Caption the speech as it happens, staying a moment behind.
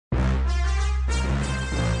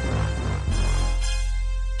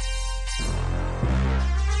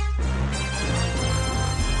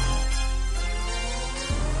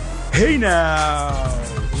Hey now,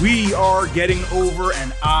 we are getting over,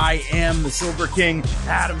 and I am the Silver King,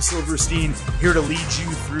 Adam Silverstein, here to lead you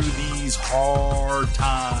through these hard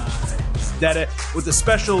times. With a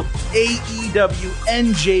special AEW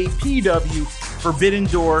NJPW Forbidden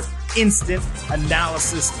Door instant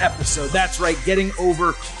analysis episode. That's right, Getting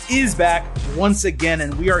Over is back once again,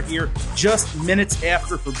 and we are here just minutes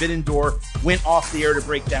after Forbidden Door went off the air to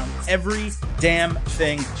break down every damn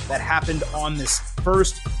thing that happened on this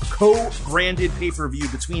first co-branded pay-per-view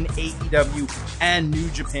between AEW and New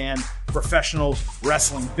Japan Professional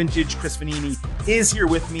Wrestling. Vintage Chris Vanini is here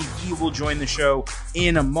with me. He will join the show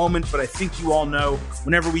in a moment, but I think you all know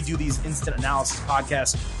whenever we do these instant analysis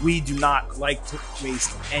podcasts, we do not like to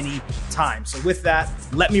waste any time. So with that,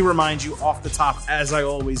 let me remind you off the top, as I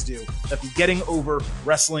always do, that the Getting Over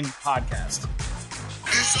Wrestling podcast.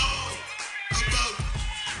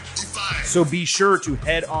 So be sure to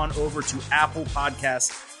head on over to Apple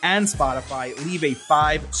Podcasts and Spotify. Leave a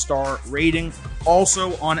 5-star rating.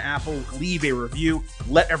 Also on Apple, leave a review.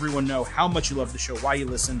 Let everyone know how much you love the show, why you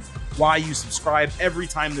listen, why you subscribe. Every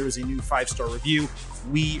time there is a new 5-star review,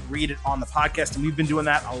 we read it on the podcast, and we've been doing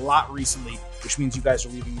that a lot recently, which means you guys are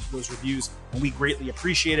leaving those reviews, and we greatly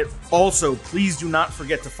appreciate it. Also, please do not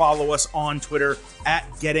forget to follow us on Twitter at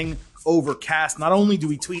Getting Overcast. Not only do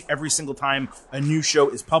we tweet every single time a new show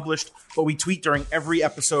is published, but we tweet during every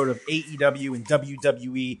episode of AEW and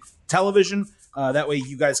WWE television. That way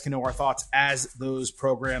you guys can know our thoughts as those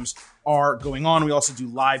programs are going on. We also do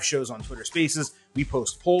live shows on Twitter Spaces. We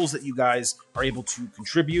post polls that you guys are able to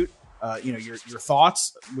contribute your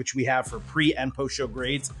thoughts, which we have for pre and post show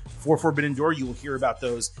grades for Forbidden Door. You will hear about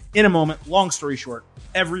those in a moment. Long story short,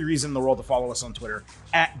 every reason in the world to follow us on Twitter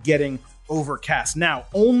at Getting Overcast. Now,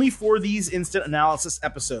 only for these instant analysis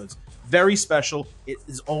episodes, very special. It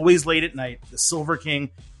is always late at night. The Silver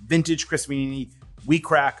King, Vintage Chris Vanini, we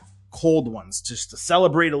crack cold ones just to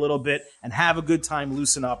celebrate a little bit and have a good time,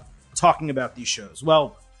 loosen up, talking about these shows.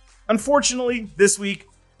 Well, unfortunately, this week,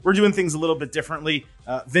 we're doing things a little bit differently.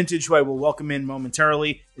 Vintage, who I will welcome in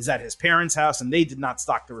momentarily, is at his parents' house, and they did not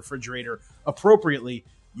stock the refrigerator appropriately.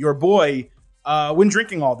 Your boy went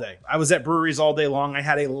drinking all day. I was at breweries all day long. I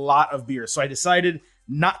had a lot of beer, so I decided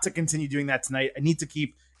not to continue doing that tonight. I need to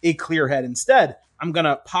keep a clear head. Instead, I'm going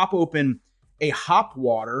to pop open a Hop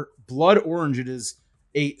Water Blood Orange. It is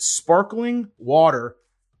a sparkling water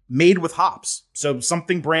made with hops. So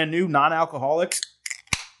something brand new, non-alcoholic,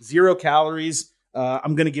 0 calories.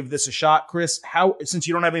 I'm going to give this a shot. Chris, since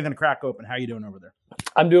you don't have anything to crack open, how are you doing over there?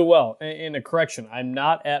 I'm doing well. In a correction, I'm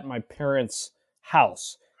not at my parents'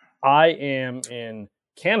 house. I am in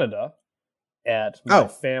Canada at my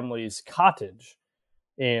family's cottage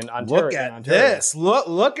in Ontario. Look at this.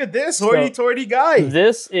 Look at this hoity-toity guy.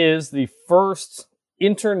 This is the first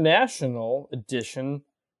international edition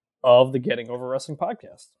of the Getting Over Wrestling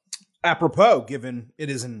podcast. Apropos, given it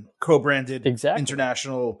is a co-branded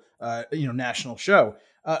international, national show.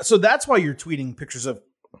 So that's why you're tweeting pictures of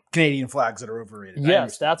Canadian flags that are overrated.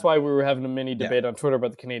 Yes, that's why we were having a mini debate on Twitter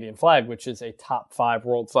about the Canadian flag, which is a top 5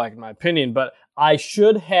 world flag in my opinion. But I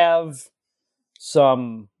should have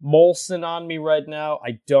some Molson on me right now.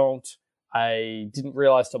 I don't. I didn't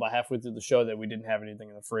realize till about halfway through the show that we didn't have anything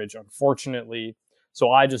in the fridge, unfortunately. So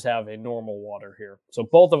I just have a normal water here. So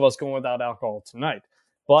both of us going without alcohol tonight.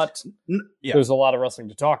 But there's a lot of wrestling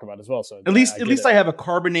to talk about as well. So at least I have a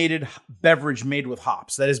carbonated beverage made with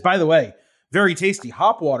hops. That is, by the way, very tasty.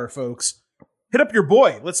 Hop Water, folks. Hit up your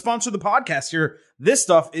boy. Let's sponsor the podcast here. This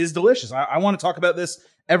stuff is delicious. I want to talk about this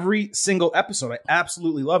every single episode. I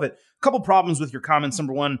absolutely love it. A couple problems with your comments.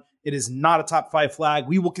 Number one, it is not a top 5 flag.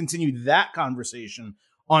 We will continue that conversation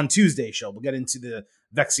on Tuesday's show. We'll get into the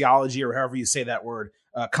vexiology, or however you say that word,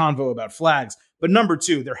 convo about flags. But number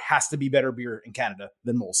 2, there has to be better beer in Canada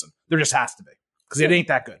than Molson. There just has to be, because it ain't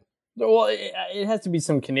that good. Well, it has to be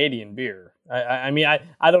some Canadian beer. I mean,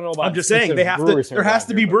 I don't know about. I'm just saying they have to. There has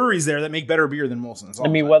to be breweries there that make better beer than Molson.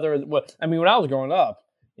 When I was growing up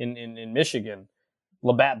in Michigan,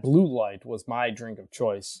 Labatt Blue Light was my drink of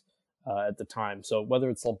choice at the time. So whether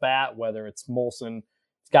it's Labatt, whether it's Molson,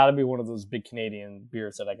 it's got to be one of those big Canadian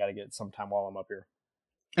beers that I got to get sometime while I'm up here.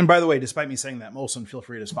 And by the way, despite me saying that, Molson, feel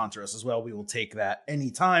free to sponsor us as well. We will take that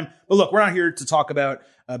anytime. But look, we're not here to talk about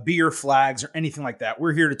beer, flags, or anything like that.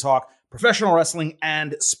 We're here to talk professional wrestling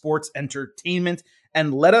and sports entertainment.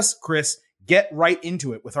 And let us, Chris, get right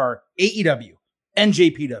into it with our AEW,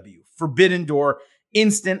 NJPW, Forbidden Door,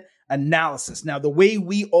 instant analysis. Now, the way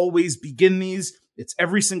we always begin these, it's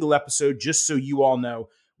every single episode, just so you all know.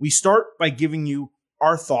 We start by giving you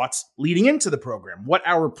our thoughts leading into the program, what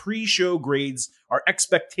our pre-show grades, our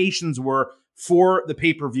expectations were for the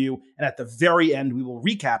pay-per-view, and at the very end, we will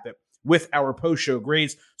recap it with our post-show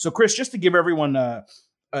grades. So, Chris, just to give everyone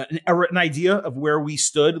an idea of where we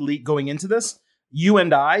stood going into this, you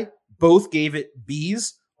and I both gave it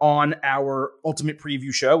Bs on our Ultimate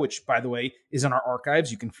Preview show, which, by the way, is in our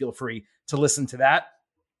archives. You can feel free to listen to that.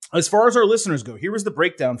 As far as our listeners go, here was the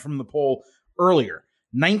breakdown from the poll earlier.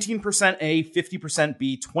 19% A, 50%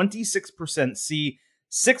 B, 26% C,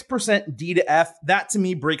 6% D to F. That to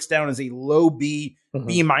me breaks down as a low B,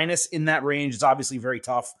 B minus in that range. It's obviously very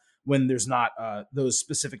tough when there's not those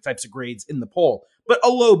specific types of grades in the poll, but a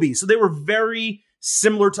low B. So they were very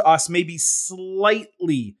similar to us, maybe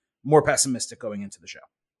slightly more pessimistic going into the show.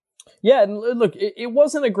 Yeah, and look, it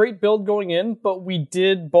wasn't a great build going in, but we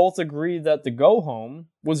did both agree that the go home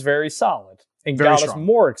was very solid and very got strong. Us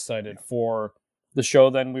more excited for the show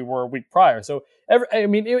than we were a week prior. So,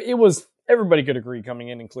 it was, everybody could agree coming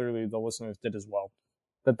in, and clearly the listeners did as well,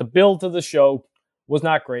 that the build to the show was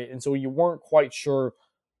not great. And so you weren't quite sure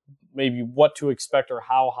maybe what to expect or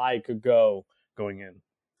how high it could go going in.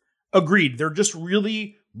 Agreed. There just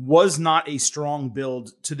really was not a strong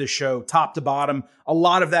build to the show, top to bottom. A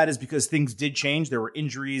lot of that is because things did change. There were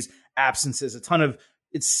injuries, absences, a ton of,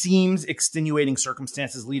 it seems, extenuating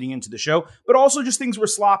circumstances leading into the show, but also just things were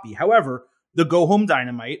sloppy. However, the Go Home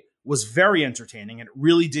Dynamite was very entertaining, and it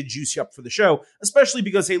really did juice you up for the show, especially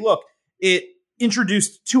because, hey, look, it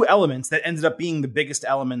introduced two elements that ended up being the biggest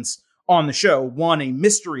elements on the show. One, a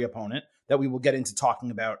mystery opponent that we will get into talking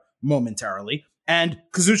about momentarily, and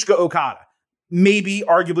Kazuchika Okada, maybe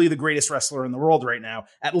arguably the greatest wrestler in the world right now,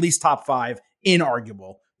 at least top 5,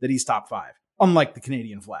 inarguable that he's top 5, unlike the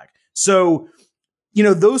Canadian flag. So,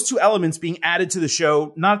 those two elements being added to the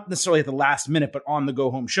show, not necessarily at the last minute, but on the Go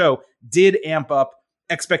Home show, did amp up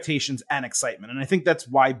expectations and excitement. And I think that's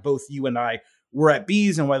why both you and I were at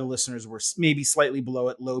Bs and why the listeners were maybe slightly below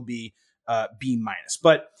it, low B, B minus.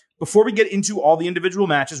 But before we get into all the individual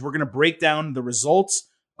matches, we're going to break down the results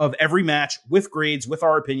of every match with grades, with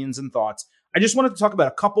our opinions and thoughts. I just wanted to talk about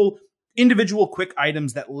a couple individual quick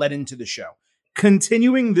items that led into the show.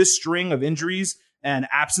 Continuing this string of injuries and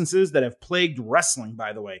absences that have plagued wrestling,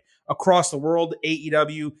 by the way, across the world,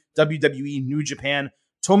 AEW, WWE, New Japan,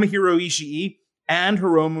 Tomohiro Ishii and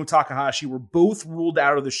Hiromu Takahashi were both ruled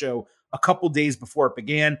out of the show a couple days before it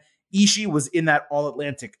began. Ishii was in that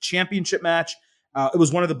All-Atlantic Championship match. It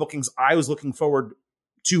was one of the bookings I was looking forward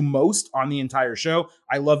to most on the entire show.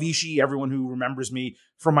 I love Ishii. Everyone who remembers me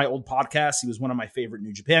from my old podcast, he was one of my favorite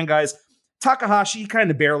New Japan guys. Takahashi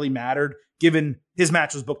kind of barely mattered, given his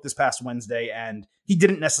match was booked this past Wednesday, and he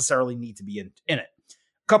didn't necessarily need to be in it.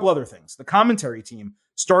 A couple other things. The commentary team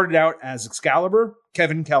started out as Excalibur,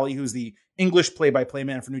 Kevin Kelly, who's the English play-by-play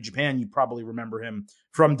man for New Japan. You probably remember him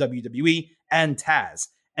from WWE, and Taz.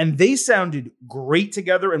 And they sounded great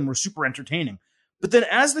together and were super entertaining. But then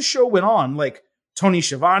as the show went on, like Tony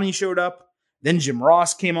Schiavone showed up, then Jim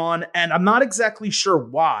Ross came on, and I'm not exactly sure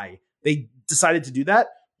why they decided to do that,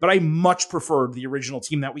 but I much preferred the original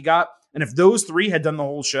team that we got. And if those three had done the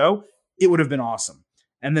whole show, it would have been awesome.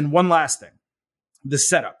 And then one last thing, the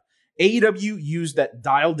setup. AEW used that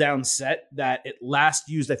dialed down set that it last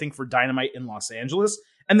used, I think, for Dynamite in Los Angeles.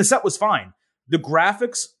 And the set was fine. The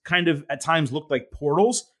graphics kind of at times looked like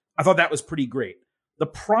portals. I thought that was pretty great. The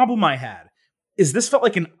problem I had is this felt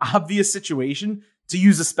like an obvious situation to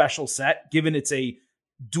use a special set, given it's a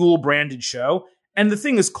dual branded show. And the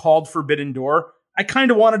thing is called Forbidden Door. I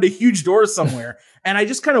kind of wanted a huge door somewhere. And I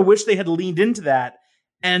just kind of wish they had leaned into that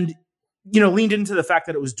and, leaned into the fact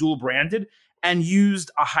that it was dual branded and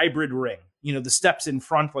used a hybrid ring, the steps in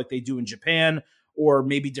front like they do in Japan, or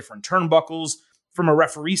maybe different turnbuckles. From a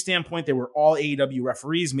referee standpoint, they were all AEW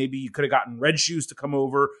referees. Maybe you could have gotten Red Shoes to come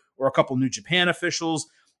over or a couple New Japan officials.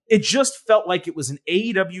 It just felt like it was an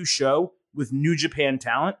AEW show with New Japan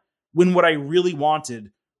talent, when what I really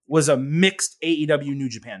wanted was a mixed AEW New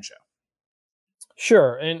Japan show.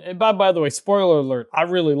 Sure. And by the way, spoiler alert, I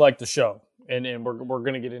really like the show. And we're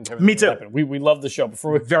going to get into everything. Me too. We love the show.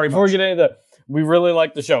 Before we get into that, we really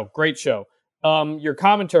like the show. Great show. Your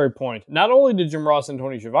commentary point, not only did Jim Ross and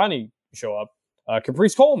Tony Schiavone show up,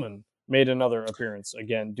 Caprice Coleman made another appearance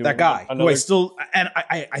again. Doing that guy who I still, and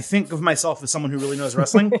I think of myself as someone who really knows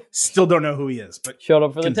wrestling, still don't know who he is, but showed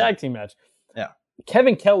up for the tag team match. Yeah.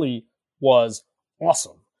 Kevin Kelly was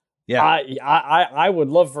awesome. Yeah. I would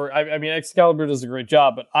love for, I mean, Excalibur does a great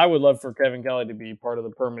job, but I would love for Kevin Kelly to be part of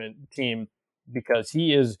the permanent team, because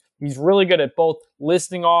he's really good at both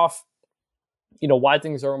listing off, why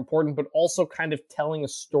things are important, but also kind of telling a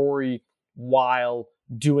story while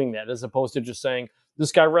doing that, as opposed to just saying,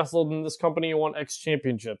 this guy wrestled in this company and won X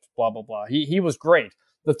championships, blah, blah, blah. He was great.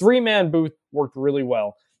 The 3-man booth worked really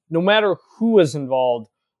well. No matter who is involved,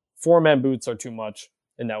 4-man booths are too much.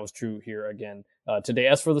 and that was true here again today.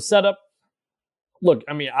 As for the setup, look,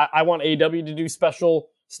 I mean, I want AEW to do special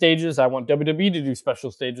stages. I want WWE to do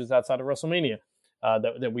special stages outside of WrestleMania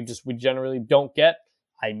that we generally don't get.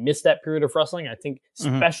 I miss that period of wrestling. I think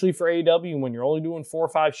especially for AEW, when you're only doing 4 or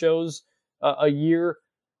 5 shows a year,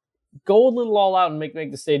 go a little all out and make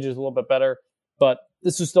the stages a little bit better. But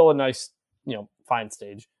this was still a nice, fine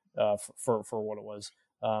stage for what it was.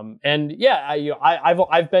 And yeah,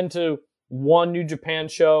 I've been to one New Japan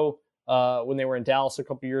show when they were in Dallas a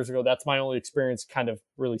couple years ago. That's my only experience kind of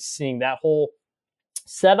really seeing that whole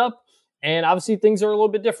setup. And obviously things are a little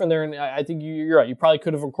bit different there. And I think you're right. You probably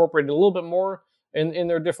could have incorporated a little bit more in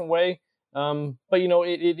their different way. But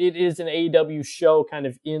it is an AEW show kind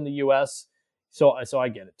of in the US. So I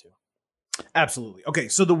get it too. Absolutely. Okay,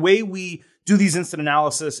 so the way we do these instant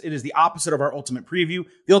analysis, it is the opposite of our Ultimate Preview.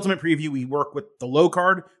 The Ultimate Preview, we work with the low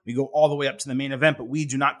card. We go all the way up to the main event, but we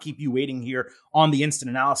do not keep you waiting here on the instant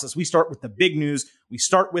analysis. We start with the big news. We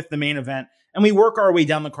start with the main event, and we work our way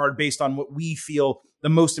down the card based on what we feel the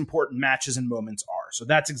most important matches and moments are. So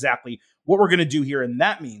that's exactly what we're going to do here, and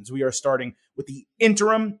that means we are starting with the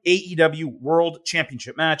interim AEW World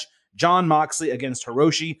Championship match, Jon Moxley against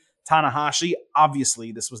Hiroshi Tanahashi.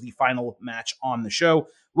 Obviously, this was the final match on the show.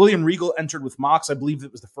 William Regal entered with Mox. I believe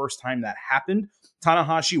it was the first time that happened.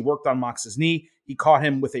 Tanahashi worked on Mox's knee. He caught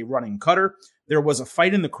him with a running cutter. There was a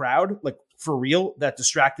fight in the crowd, like for real, that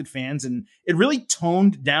distracted fans, and it really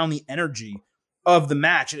toned down the energy of the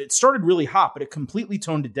match. And it started really hot, but it completely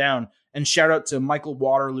toned it down. And shout out to Michael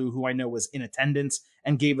Waterloo, who I know was in attendance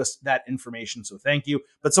and gave us that information. So thank you.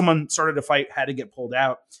 But someone started a fight, had to get pulled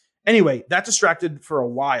out. Anyway, that distracted for a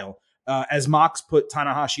while as Mox put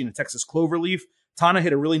Tanahashi in a Texas cloverleaf. Tana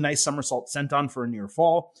hit a really nice somersault senton for a near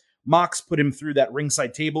fall. Mox put him through that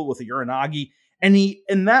ringside table with a Uranagi. And he,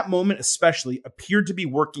 in that moment especially, appeared to be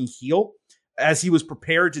working heel as he was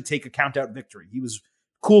prepared to take a count-out victory. He was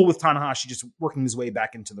cool with Tanahashi just working his way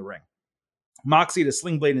back into the ring. Moxie had a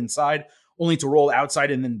sling blade inside, only to roll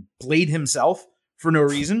outside and then blade himself for no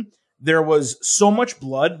reason. There was so much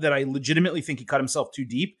blood that I legitimately think he cut himself too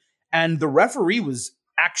deep. And the referee was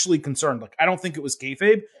actually concerned. Like, I don't think it was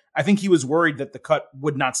kayfabe. I think he was worried that the cut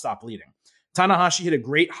would not stop bleeding. Tanahashi hit a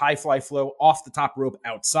great high fly flow off the top rope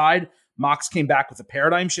outside. Mox came back with a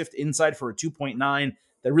paradigm shift inside for a 2.9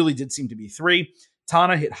 that really did seem to be 3.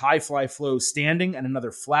 Tana hit high fly flow standing and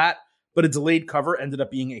another flat, but a delayed cover ended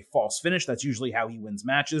up being a false finish. That's usually how he wins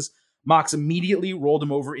matches. Mox immediately rolled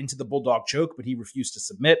him over into the bulldog choke, but he refused to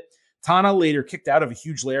submit. Tana later kicked out of a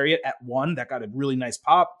huge lariat at 1 that got a really nice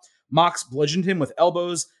pop. Mox bludgeoned him with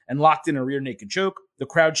elbows and locked in a rear naked choke. The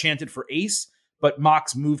crowd chanted for ace, but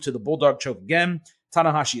Mox moved to the bulldog choke again.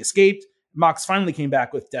 Tanahashi escaped. Mox finally came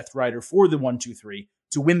back with Death Rider for the 1-2-3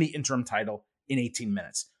 to win the interim title in 18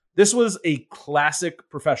 minutes. This was a classic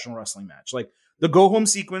professional wrestling match. Like, the go-home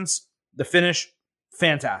sequence, the finish,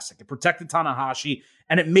 fantastic. It protected Tanahashi,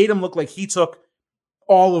 and it made him look like he took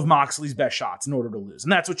all of Moxley's best shots in order to lose.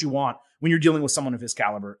 And that's what you want when you're dealing with someone of his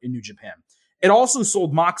caliber in New Japan. It also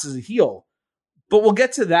sold Mox as a heel, but we'll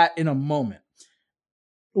get to that in a moment.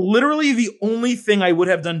 Literally the only thing I would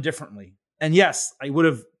have done differently, and yes, I would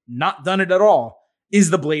have not done it at all,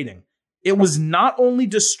 is the blading. It was not only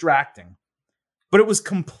distracting, but it was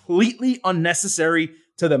completely unnecessary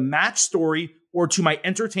to the match story or to my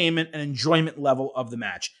entertainment and enjoyment level of the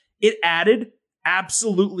match. It added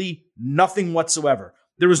absolutely nothing whatsoever.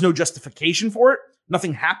 There was no justification for it.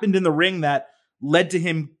 Nothing happened in the ring that led to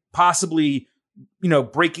him possibly,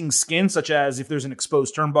 breaking skin, such as if there's an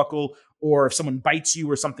exposed turnbuckle or if someone bites you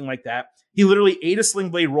or something like that. He literally ate a sling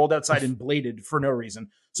blade, rolled outside, and bladed for no reason.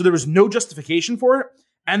 So there was no justification for it,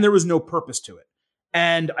 and there was no purpose to it.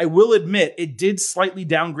 And I will admit, it did slightly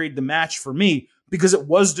downgrade the match for me because it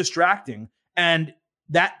was distracting, and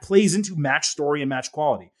that plays into match story and match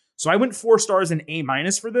quality. So I went 4 stars and A-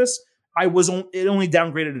 for this. It only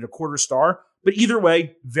downgraded it a 1/4 star, but either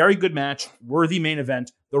way, very good match, worthy main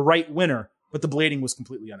event, the right winner, but the blading was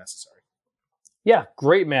completely unnecessary. Yeah,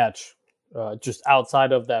 great match. Just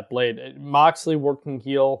outside of that blade. Moxley working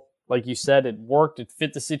heel, like you said, it worked. It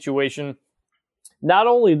fit the situation. Not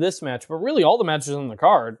only this match, but really all the matches on the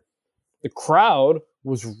card, the crowd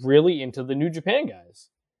was really into the New Japan guys.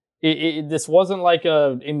 This wasn't like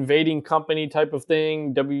a invading company type of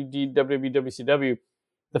thing, WD, WWE, WCW.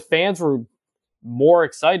 The fans were more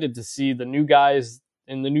excited to see the new guys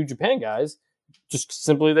and the New Japan guys, just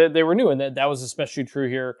simply that they were new. And that was especially true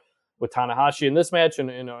here with Tanahashi in this match and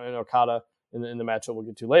Okada in the match that we'll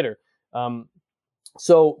get to later.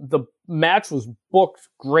 So the match was booked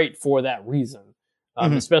great for that reason,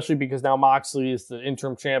 especially because now Moxley is the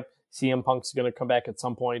interim champ. CM Punk's going to come back at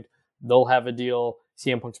some point. they'll have a deal.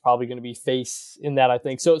 CM Punk's probably going to be face in that, I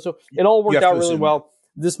think. So it all worked out really well.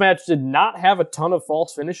 This match did not have a ton of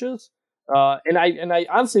false finishes, and I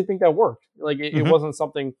honestly think that worked. Like it wasn't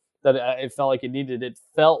something that it felt like it needed. It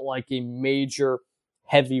felt like a major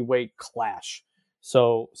heavyweight clash.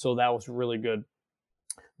 So that was really good.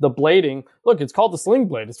 The blading, look, it's called the Sling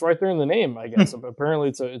Blade. It's right there in the name, I guess. Apparently,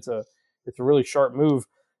 it's a really sharp move.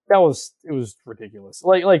 It was ridiculous.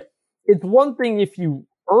 Like it's one thing if you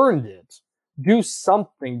earned it, do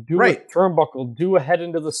something, do a turnbuckle, do a head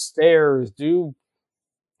into the stairs, do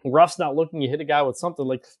rough's not looking. You hit a guy with something.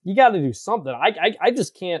 Like you got to do something. I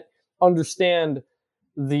just can't understand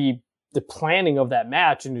the planning of that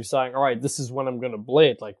match and deciding, all right, this is when I'm going to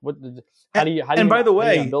blade. Like what? How do you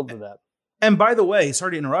build to that? And by the way,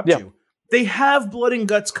 sorry to interrupt you. They have Blood and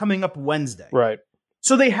Guts coming up Wednesday. Right.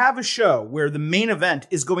 So they have a show where the main event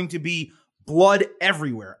is going to be blood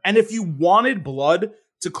everywhere. And if you wanted blood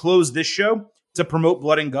to close this show, to promote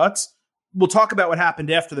Blood and Guts, we'll talk about what happened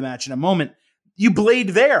after the match in a moment. You blade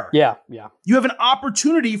there. Yeah. You have an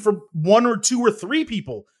opportunity for 1 or 2 or 3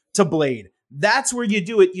 people to blade. That's where you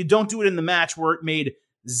do it. You don't do it in the match where it made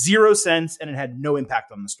 0 sense and it had no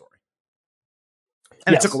impact on the story.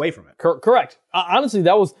 And it took away from it. Correct. Honestly,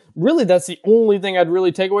 that's the only thing I'd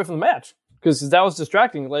really take away from the match because that was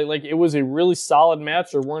distracting. Like it was a really solid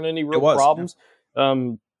match. There weren't any real problems.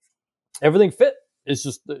 Yeah. Everything fit. It's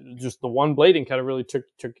just the one blading kind of really took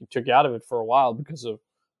you out of it for a while because of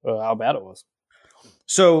how bad it was.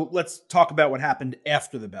 So let's talk about what happened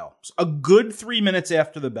after the bell. A good 3 minutes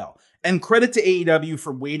after the bell. And credit to AEW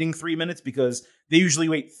for waiting 3 minutes because they usually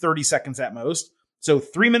wait 30 seconds at most. So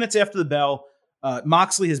 3 minutes after the bell,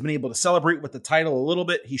 Moxley has been able to celebrate with the title a little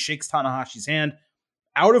bit. He shakes Tanahashi's hand.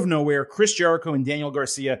 Out of nowhere, Chris Jericho and Daniel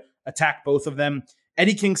Garcia attack both of them.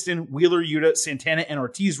 Eddie Kingston, Wheeler Yuta, Santana, and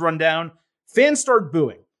Ortiz run down. Fans start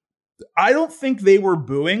booing. I don't think they were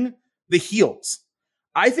booing the heels.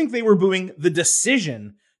 I think they were booing the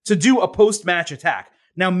decision to do a post-match attack.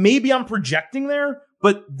 Now, maybe I'm projecting there,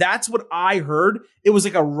 but that's what I heard. It was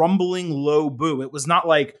like a rumbling low boo. It was not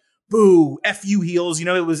like, boo, F you heels. You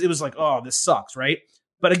know, it was like, oh, this sucks, right?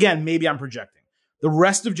 But again, maybe I'm projecting. The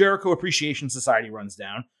rest of Jericho Appreciation Society runs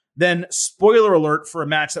down. Then, spoiler alert for a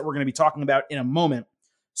match that we're going to be talking about in a moment,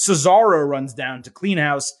 Cesaro runs down to clean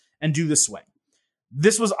house and do the swing.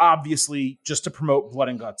 This was obviously just to promote Blood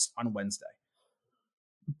and Guts on Wednesday.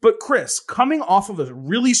 But Chris, coming off of a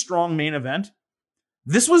really strong main event,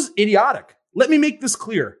 this was idiotic. Let me make this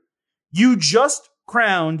clear. You just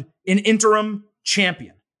crowned an interim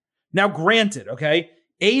champion. Now, granted, okay,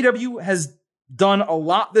 AEW has done a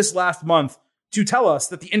lot this last month to tell us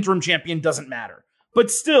that the interim champion doesn't matter. But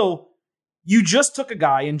still, you just took a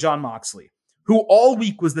guy in Jon Moxley, who all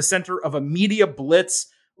week was the center of a media blitz,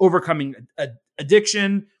 overcoming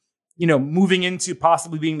addiction, moving into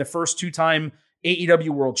possibly being the first 2-time AEW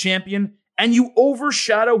World Champion, and you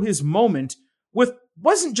overshadow his moment with,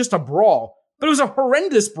 wasn't just a brawl, but it was a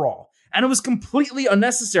horrendous brawl, and it was completely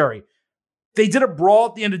unnecessary. They did a brawl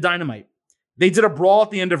at the end of Dynamite. They did a brawl at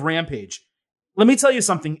the end of Rampage. Let me tell you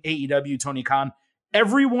something, AEW, Tony Khan.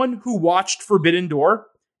 Everyone who watched Forbidden Door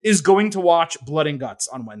is going to watch Blood and Guts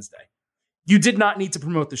on Wednesday. You did not need to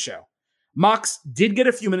promote the show. Mox did get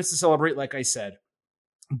a few minutes to celebrate, like I said,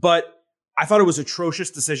 but I thought it was atrocious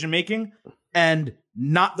decision-making and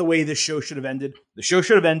not the way this show should have ended. The show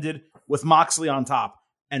should have ended with Moxley on top.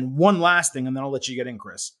 And one last thing, and then I'll let you get in,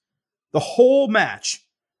 Chris. The whole match,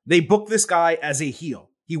 they book this guy as a heel.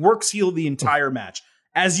 He works heel the entire match.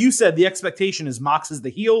 As you said, the expectation is Mox is the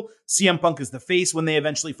heel, CM Punk is the face when they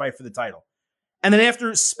eventually fight for the title. And then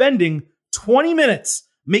after spending 20 minutes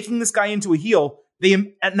making this guy into a heel,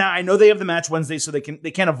 now I know they have the match Wednesday, so they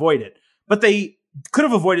can't avoid it. But they could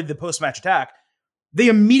have avoided the post-match attack. They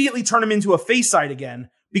immediately turn him into a face side again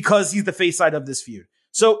because he's the face side of this feud.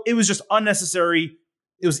 So it was just unnecessary.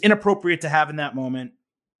 It was inappropriate to have in that moment.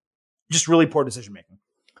 Just really poor decision making.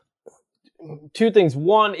 2 things.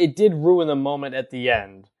 One, it did ruin the moment at the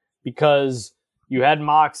end because you had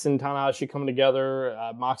Mox and Tanahashi coming together.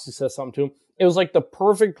 Moxley says something to him. It was like the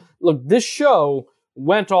perfect look. This show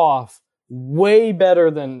went off way better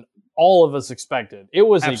than all of us expected. It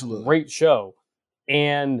was a great show,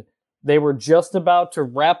 and they were just about to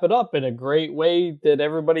wrap it up in a great way that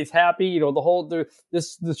everybody's happy.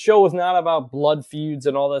 This show was not about blood feuds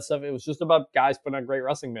and all that stuff. It was just about guys putting on great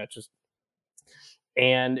wrestling matches.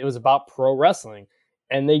 And it was about pro wrestling.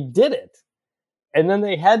 And they did it. And then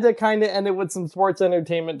they had to kind of end it with some sports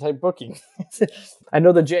entertainment type booking. I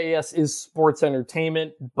know the JAS is sports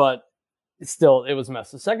entertainment, but still, it was a mess.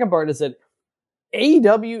 The second part is that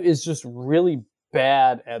AEW is just really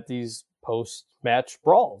bad at these post-match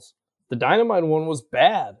brawls. The Dynamite one was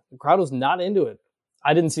bad. The crowd was not into it.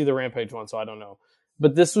 I didn't see the Rampage one, so I don't know.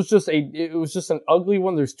 But this was just an ugly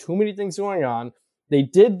one. There's too many things going on. They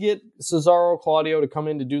did get Cesaro Claudio to come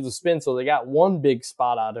in to do the spin, so they got one big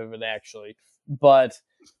spot out of it, actually. But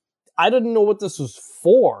I didn't know what this was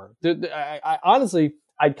for. I honestly,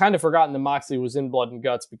 I'd kind of forgotten that Moxley was in Blood and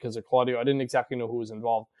Guts because of Claudio. I didn't exactly know who was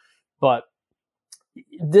involved. But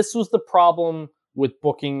this was the problem with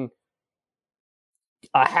booking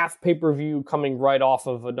a half pay-per-view coming right off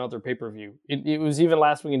of another pay-per-view. It was even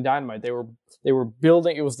last week in Dynamite. They were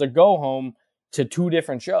building, it was the go-home to two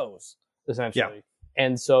different shows, essentially. Yeah.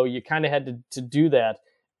 And so you kind of had to do that.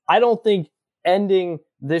 I don't think ending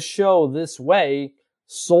this show this way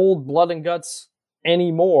sold Blood and Guts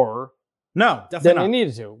anymore. No, definitely than not. They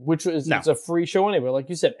needed to, which is It's a free show anyway. Like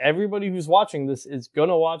you said, everybody who's watching this is going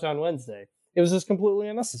to watch on Wednesday. It was just completely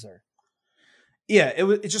unnecessary. Yeah,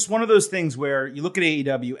 it's just one of those things where you look at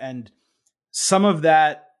AEW and some of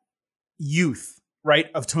that youth, right,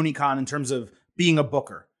 of Tony Khan in terms of being a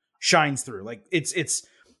booker shines through. Like it's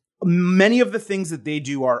many of the things that they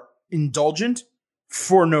do are indulgent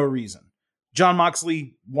for no reason. Jon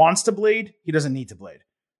Moxley wants to blade. He doesn't need to blade.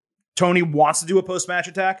 Tony wants to do a post-match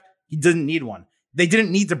attack. He didn't need one. They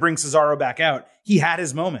didn't need to bring Cesaro back out. He had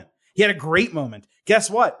his moment. He had a great moment. Guess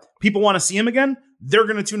what? People want to see him again. They're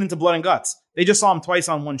going to tune into Blood and Guts. They just saw him twice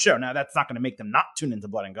on one show. Now, that's not going to make them not tune into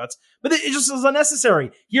Blood and Guts, but it just was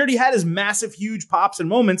unnecessary. He already had his massive, huge pops and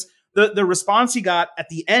moments. The response he got at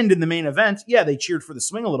the end in the main event, yeah, they cheered for the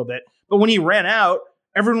swing a little bit, but when he ran out,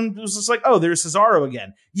 everyone was just like, oh, there's Cesaro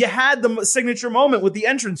again. You had the signature moment with the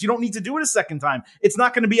entrance. You don't need to do it a second time. It's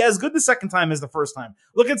not going to be as good the second time as the first time.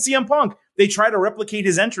 Look at CM Punk. They try to replicate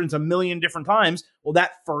his entrance a million different times. Well,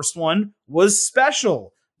 that first one was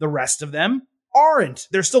special. The rest of them aren't.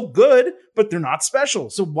 They're still good, but they're not special.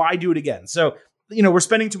 So why do it again? So, we're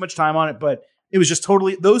spending too much time on it, but it was just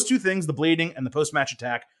totally, those two things, the blading and the post-match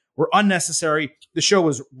attack, were unnecessary. The show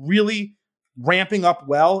was really ramping up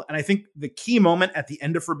well. And I think the key moment at the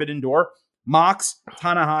end of Forbidden Door, Mox,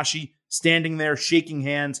 Tanahashi, standing there, shaking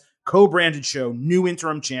hands, co-branded show, new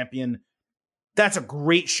interim champion. That's a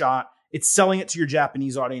great shot. It's selling it to your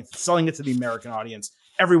Japanese audience. It's selling it to the American audience.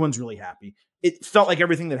 Everyone's really happy. It felt like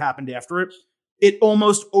everything that happened after it, it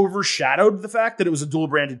almost overshadowed the fact that it was a dual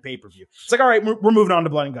branded pay-per-view. It's like, all right, we're moving on to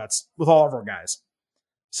Blood and Guts with all of our guys.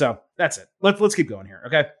 So that's it. Let's keep going here.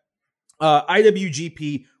 Okay.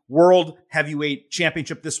 IWGP World Heavyweight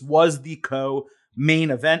Championship. This was the co-main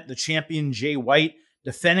event. The champion Jay White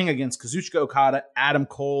defending against Kazuchika Okada, Adam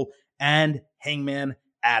Cole, and Hangman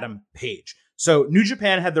Adam Page. So New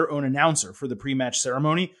Japan had their own announcer for the pre-match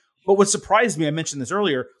ceremony. But what surprised me, I mentioned this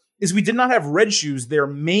earlier, is we did not have Red Shoes, their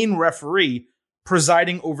main referee,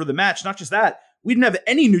 presiding over the match. Not just that, we didn't have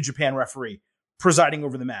any New Japan referee presiding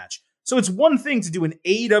over the match. So it's one thing to do an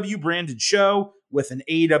AEW branded show with an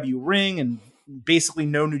AEW ring and basically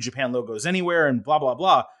no New Japan logos anywhere and blah, blah,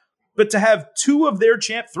 blah. But to have three of their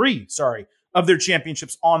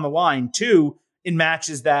championships on the line, two in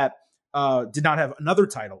matches that did not have another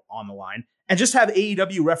title on the line, and just have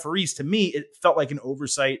AEW referees, to me, it felt like an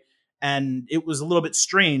oversight. And it was a little bit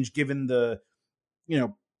strange given the,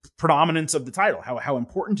 predominance of the title, how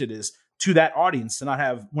important it is to that audience to not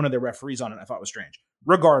have one of their referees on it. I thought was strange.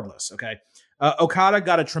 Regardless, okay. Okada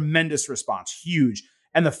got a tremendous response, huge.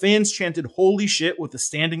 And the fans chanted, holy shit, with a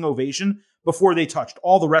standing ovation before they touched.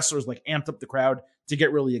 All the wrestlers amped up the crowd to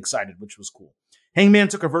get really excited, which was cool. Hangman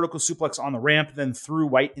took a vertical suplex on the ramp, then threw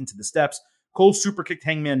White into the steps. Cole super kicked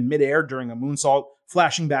Hangman midair during a moonsault,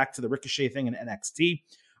 flashing back to the Ricochet thing in NXT.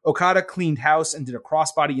 Okada cleaned house and did a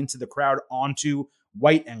crossbody into the crowd onto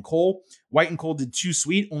White and Cole. White and Cole did too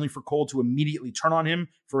sweet, only for Cole to immediately turn on him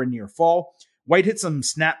for a near fall. White hit some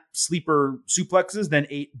snap sleeper suplexes, then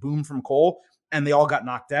ate boom from Cole, and they all got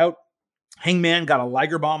knocked out. Hangman got a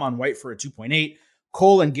Liger bomb on White for a 2.8.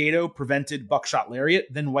 Cole and Gato prevented Buckshot Lariat,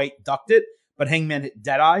 then White ducked it, but Hangman hit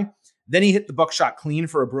Deadeye. Then he hit the Buckshot clean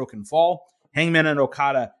for a broken fall. Hangman and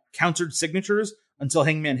Okada countered signatures until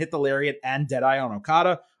Hangman hit the Lariat and Deadeye on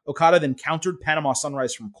Okada. Okada then countered Panama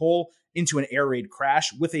Sunrise from Cole into an air raid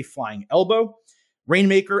crash with a flying elbow.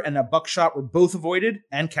 Rainmaker and a Buckshot were both avoided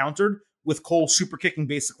and countered, with Cole super kicking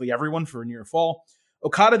basically everyone for a near fall.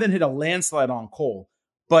 Okada then hit a landslide on Cole,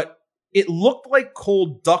 but it looked like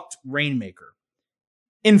Cole ducked Rainmaker.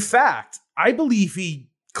 In fact, I believe he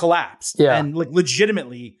collapsed and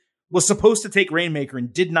legitimately was supposed to take Rainmaker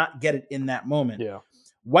and did not get it in that moment. Yeah.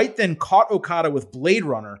 White then caught Okada with Blade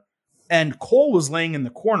Runner, and Cole was laying in the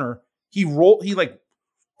corner. He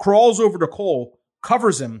crawls over to Cole,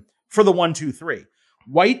 covers him for the 1-2-3.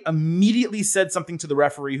 White immediately said something to the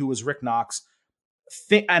referee, who was Rick Knox,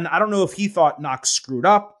 and I don't know if he thought Knox screwed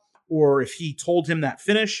up or if he told him that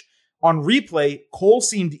finish. On replay, Cole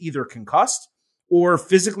seemed either concussed or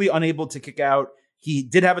physically unable to kick out. He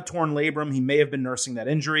did have a torn labrum. He may have been nursing that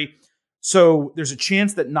injury. So there's a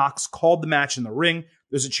chance that Knox called the match in the ring.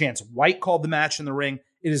 There's a chance White called the match in the ring.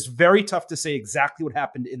 It is very tough to say exactly what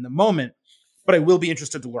happened in the moment, but I will be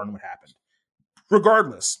interested to learn what happened.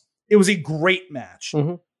 Regardless, it was a great match,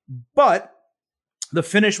 but the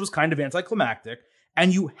finish was kind of anticlimactic,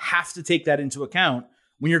 and you have to take that into account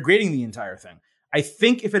when you're grading the entire thing. I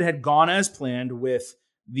think if it had gone as planned with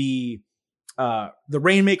the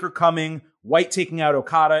Rainmaker coming, White taking out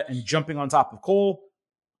Okada and jumping on top of Cole,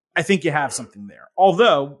 I think you have something there.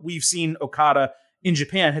 Although we've seen Okada in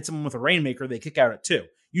Japan hit someone with a Rainmaker, they kick out at 2.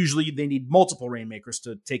 Usually they need multiple Rainmakers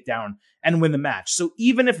to take down and win the match. So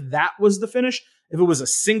even if that was the finish, if it was a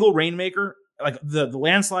single Rainmaker, like the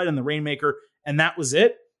landslide and the Rainmaker, and that was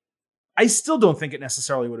it, I still don't think it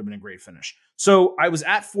necessarily would have been a great finish. So I was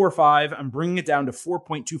at 4.5. I'm bringing it down to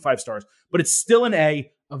 4.25 stars, but it's still an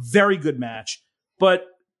A, a very good match. But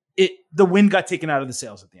the wind got taken out of the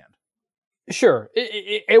sails at the end. Sure,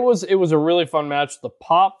 it was a really fun match. The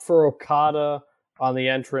pop for Okada on the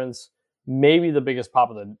entrance, maybe the biggest pop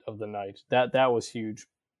of the night. That was huge.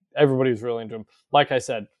 Everybody was really into him. Like I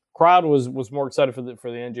said, crowd was more excited for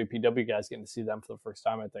the NJPW guys getting to see them for the first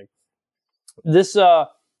time. I think this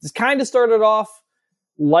kind of started off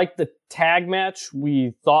like the tag match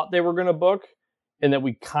we thought they were going to book, and that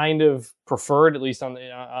we kind of preferred, at least on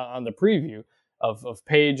the preview of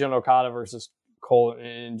Page and Okada versus Cole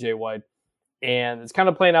and Jay White. And it's kind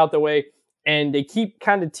of playing out that way. And they keep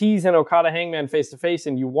kind of teasing Okada Hangman face to face,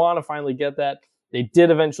 and you want to finally get that. They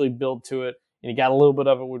did eventually build to it, and you got a little bit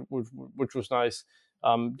of it, which was nice.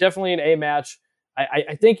 Definitely an A match.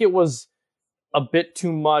 I think it was a bit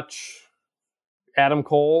too much Adam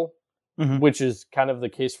Cole, which is kind of the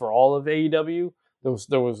case for all of AEW.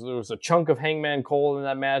 There was a chunk of Hangman Cole in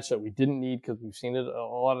that match that we didn't need because we've seen it a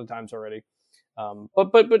lot of times already.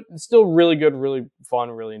 But still really good, really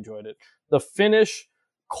fun, really enjoyed it. The finish,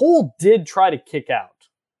 Cole did try to kick out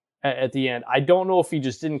at the end. I don't know if he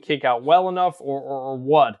just didn't kick out well enough or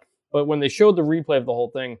what, but when they showed the replay of the whole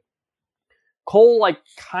thing, Cole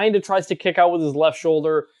kind of tries to kick out with his left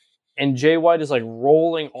shoulder, and Jay White is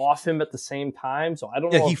rolling off him at the same time. So I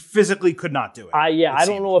don't know. Yeah, he physically could not do it. I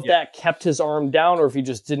don't know if that kept his arm down or if he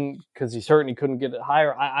just didn't, because he certainly couldn't get it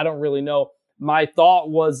higher. I don't really know. My thought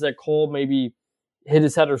was that Cole maybe hit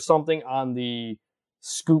his head or something on the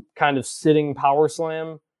scoop kind of sitting power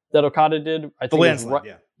slam that Okada did. I think the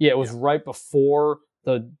landslide, it was right before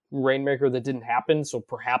the Rainmaker that didn't happen. So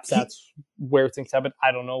perhaps that's where things happened.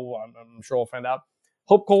 I don't know. I'm sure we'll find out.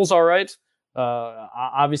 Hope Cole's all right.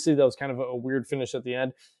 Obviously, that was kind of a weird finish at the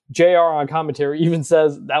end. JR on commentary even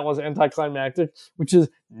says that was anticlimactic, which is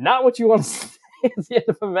not what you want to say at the end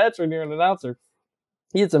of a match when you're an announcer.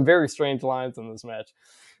 He had some very strange lines in this match.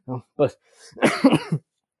 But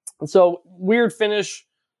so weird finish.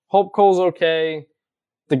 Hope Cole's okay.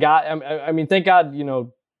 The guy, I mean, thank God,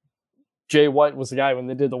 Jay White was the guy when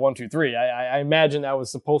they did the 1, 2, 3. I imagine that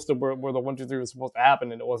was supposed to where the 1, 2, 3 was supposed to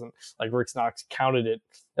happen, and it wasn't like Rick Knox counted it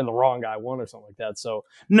and the wrong guy won or something like that. So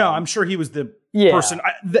no, I'm sure he was the person.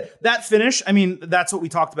 That finish, I mean, that's what we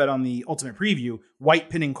talked about on the Ultimate Preview. White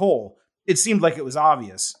pinning Cole. It seemed like it was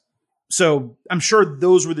obvious. So I'm sure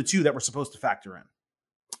those were the two that were supposed to factor in.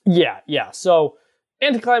 Yeah. So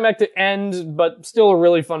anticlimactic end, but still a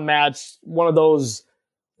really fun match. One of those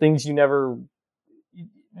things you never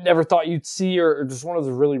thought you'd see, or just one of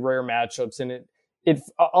the really rare matchups. And it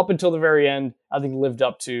up until the very end, I think lived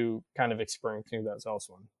up to kind of experiencing that else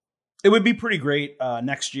one. It would be pretty great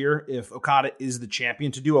next year if Okada is the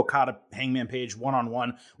champion, to do Okada Hangman Page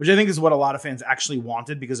 1-on-1, which I think is what a lot of fans actually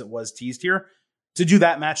wanted because it was teased here. To do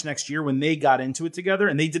that match next year when they got into it together,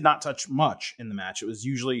 and they did not touch much in the match. It was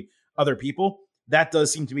usually other people. That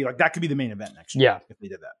does seem to be that could be the main event next year. Yeah. If they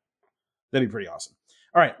did that. That'd be pretty awesome.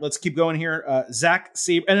 All right, let's keep going here. Zack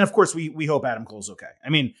Sabre, and of course we hope Adam Cole's okay. I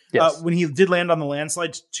mean, yes. When he did land on the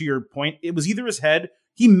landslide, to your point, it was either his head,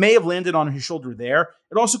 he may have landed on his shoulder there.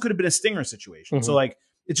 It also could have been a stinger situation. Mm-hmm. So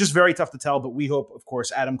it's just very tough to tell, but we hope, of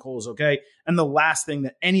course, Adam Cole is okay. And the last thing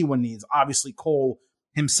that anyone needs, obviously Cole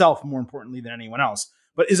himself more importantly than anyone else,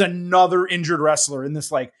 but is another injured wrestler in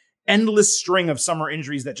this endless string of summer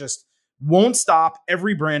injuries that just won't stop.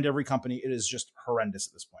 Every brand, every company, it is just horrendous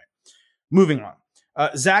at this point. Moving on.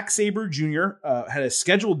 Zack Sabre Jr. Had a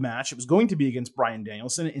scheduled match. It was going to be against Bryan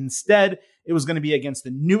Danielson. Instead, it was going to be against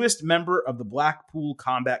the newest member of the Blackpool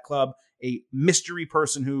Combat Club, a mystery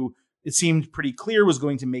person who it seemed pretty clear was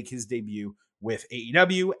going to make his debut with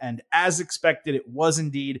AEW. And as expected, it was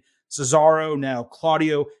indeed Cesaro, now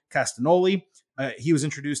Claudio Castagnoli. He was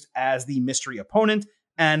introduced as the mystery opponent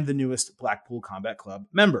and the newest Blackpool Combat Club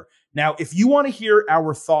member. Now, if you want to hear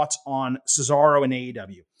our thoughts on Cesaro and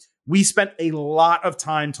AEW, we spent a lot of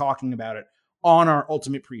time talking about it on our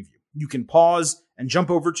Ultimate Preview. You can pause and jump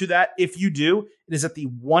over to that. If you do, it is at the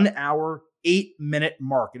 1 hour, 8-minute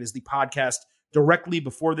mark. It is the podcast directly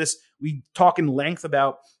before this. We talk in length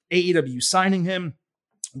about AEW signing him,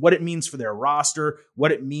 what it means for their roster,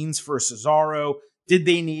 what it means for Cesaro. Did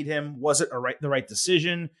they need him? Was it the right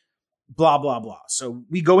decision? Blah, blah, blah. So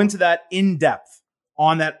we go into that in depth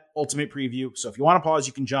on that Ultimate Preview. So if you want to pause,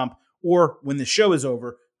 you can jump. Or when the show is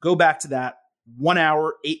over, go back to that 1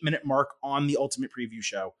 hour, 8-minute mark on the Ultimate Preview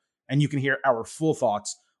show, and you can hear our full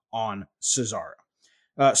thoughts on Cesaro.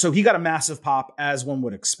 So he got a massive pop, as one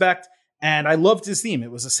would expect. And I loved his theme.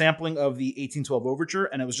 It was a sampling of the 1812 Overture,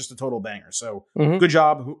 and it was just a total banger. So good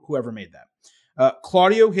job, whoever made that.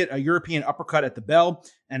 Claudio hit a European uppercut at the bell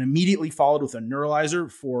and immediately followed with a neutralizer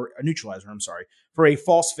for a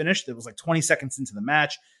false finish that was like 20 seconds into the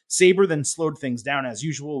match. Sabre then slowed things down as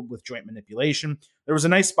usual with joint manipulation. There was a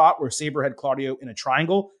nice spot where Sabre had Claudio in a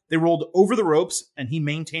triangle. They rolled over the ropes and he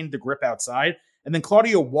maintained the grip outside. And then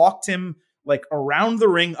Claudio walked him like around the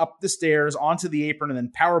ring, up the stairs, onto the apron, and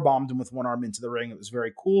then powerbombed him with one arm into the ring. It was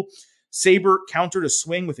very cool. Sabre countered a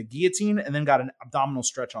swing with a guillotine and then got an abdominal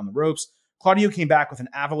stretch on the ropes. Claudio came back with an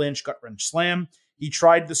avalanche gut-wrench slam. He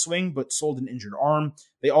tried the swing, but sold an injured arm.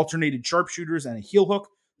 They alternated sharpshooters and a heel hook.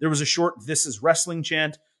 There was a short "This is Wrestling"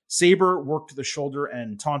 chant. Sabre worked the shoulder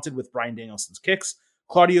and taunted with Bryan Danielson's kicks.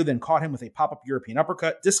 Claudio then caught him with a pop-up European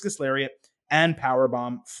uppercut, discus lariat, and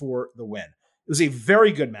powerbomb for the win. It was a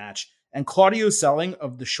very good match, and Claudio's selling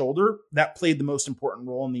of the shoulder, that played the most important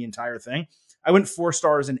role in the entire thing. I went 4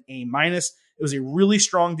 stars and A-. It was a really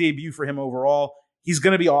strong debut for him overall. He's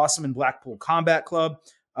going to be awesome in Blackpool Combat Club.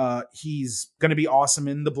 He's going to be awesome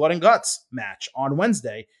in the Blood and Guts match on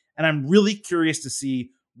Wednesday. And I'm really curious to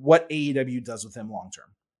see what AEW does with him long-term.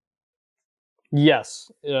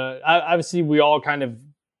 Yes. Obviously, we all kind of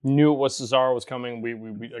knew what Cesaro was coming.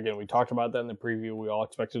 We talked about that in the preview. We all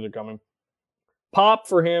expected it coming. Pop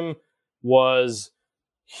for him was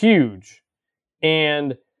huge.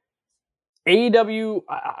 And AEW,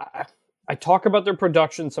 I talk about their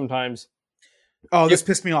production sometimes. Oh, this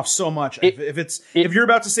pissed me off so much. If you're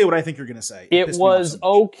about to say what I think you're going to say. It was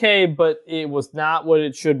okay, but it was not what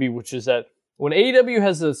it should be, which is that when AEW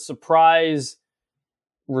has a surprise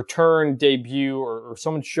return debut or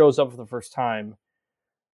someone shows up for the first time,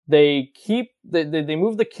 they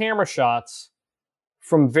move the camera shots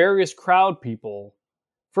from various crowd people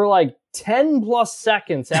for like 10 plus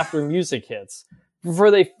seconds after music hits before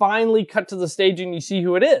they finally cut to the stage and you see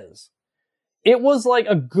who it is. It was like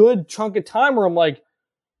a good chunk of time where I'm like,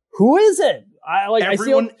 who is it?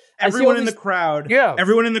 Everyone in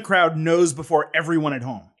the crowd knows before everyone at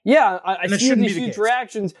home. Yeah, I see these huge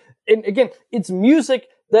reactions. And again, it's music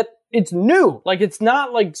that it's new. Like, it's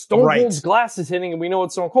not like Stone Cold's glasses hitting and we know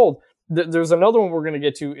it's Stone Cold. There's another one we're going to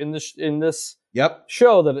get to in this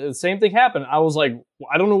show that the same thing happened. I was like,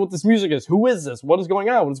 I don't know what this music is. Who is this? What is going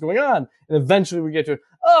on? What is going on? And eventually we get to,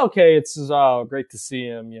 okay, it's great to see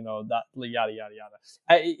him, that yada, yada,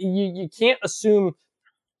 yada. You can't assume,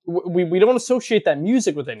 we don't associate that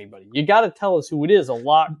music with anybody. You got to tell us who it is a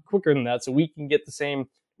lot quicker than that so we can get the same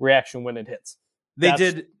reaction when it hits. They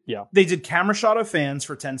did camera shot of fans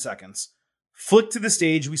for 10 seconds. Flicked to the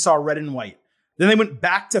stage, we saw red and white. Then they went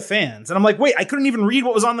back to fans. And I'm like, wait, I couldn't even read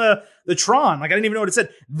what was on the Tron. Like, I didn't even know what it said.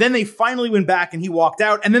 Then they finally went back and he walked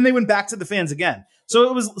out. And then they went back to the fans again.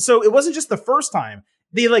 So it wasn't just the first time.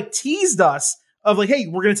 They like teased us of like, hey,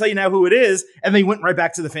 we're going to tell you now who it is. And they went right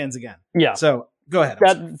back to the fans again. Yeah. So go ahead.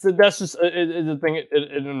 That's just the thing.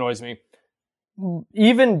 It annoys me.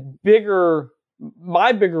 Even bigger,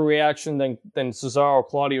 my bigger reaction than Cesaro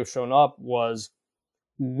Claudio showing up was,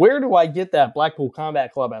 where do I get that Blackpool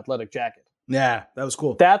Combat Club athletic jacket? Yeah, that was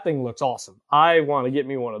cool. That thing looks awesome. I want to get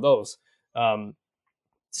me one of those.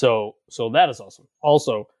 So that is awesome.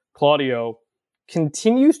 Also, Claudio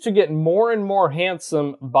continues to get more and more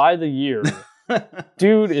handsome by the year.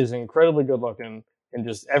 Dude is incredibly good looking, and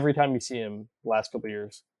just every time you see him last couple of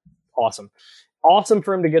years, awesome. Awesome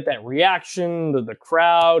for him to get that reaction, the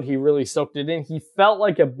crowd. He really soaked it in. He felt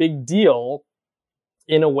like a big deal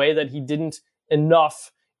in a way that he didn't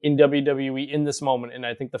enough in WWE in this moment, and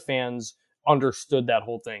I think the fans understood that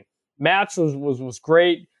whole thing. Match was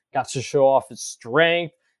great. Got to show off his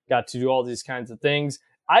strength. Got to do all these kinds of things.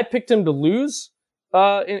 I picked him to lose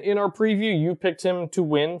in our preview. You picked him to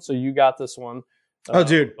win, so you got this one. Oh,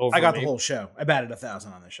 dude, I got the whole show. I batted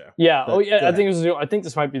 1,000 on this show. Yeah. I think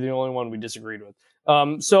this might be the only one we disagreed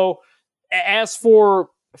with. So as for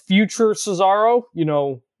future Cesaro,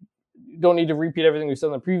 don't need to repeat everything we said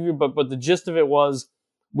in the preview, but the gist of it was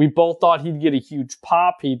we both thought he'd get a huge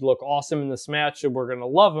pop. He'd look awesome in this match, and we're going to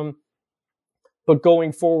love him. But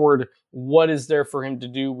going forward, what is there for him to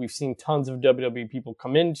do? We've seen tons of WWE people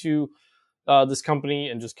come into this company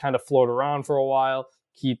and just kind of float around for a while.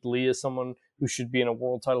 Keith Lee is someone who should be in a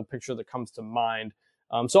world title picture that comes to mind.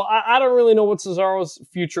 So I don't really know what Cesaro's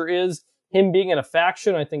future is. Him being in a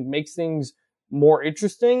faction, I think, makes things more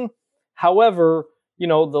interesting. However,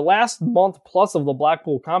 the last month plus of the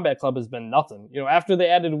Blackpool Combat Club has been nothing. After they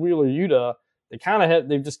added Wheeler Yuta,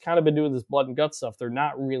 they've just kind of been doing this blood and guts stuff. They're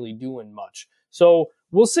not really doing much. So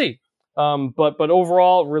we'll see. But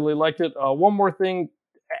overall, really liked it. One more thing.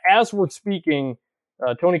 As we're speaking,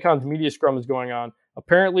 Tony Khan's media scrum is going on.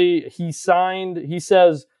 Apparently, he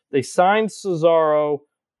says they signed Cesaro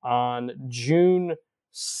on June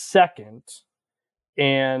 2nd.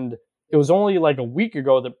 And it was only like a week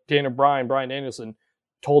ago that Brian Danielson,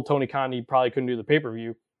 told Tony Khan he probably couldn't do the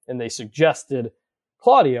pay-per-view. And they suggested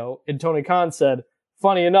Claudio. And Tony Khan said,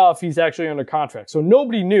 funny enough, he's actually under contract. So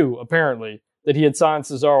nobody knew, apparently, that he had signed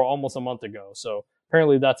Cesaro almost a month ago. So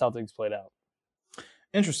apparently that's how things played out.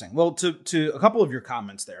 Interesting. Well, to a couple of your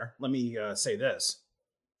comments there, let me say this.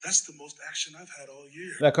 That's the most action I've had all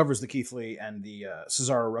year. That covers the Keith Lee and the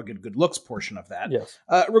Cesaro rugged good looks portion of that. Yes.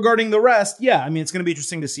 Regarding the rest, it's going to be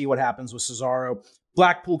interesting to see what happens with Cesaro.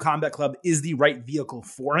 Blackpool Combat Club is the right vehicle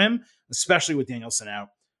for him, especially with Danielson out.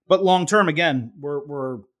 But long term, again,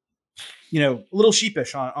 we're a little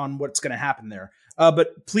sheepish on what's going to happen there.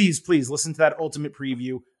 But please listen to that ultimate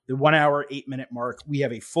preview, the 1 hour, 8 minute mark. We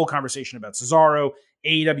have a full conversation about Cesaro,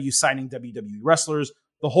 AEW signing WWE wrestlers,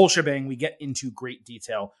 the whole shebang. We get into great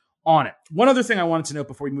detail on it. One other thing I wanted to note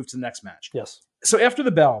before we move to the next match. Yes. So after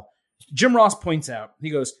the bell, Jim Ross points out, he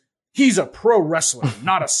goes, he's a pro wrestler,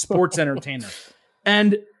 not a sports entertainer.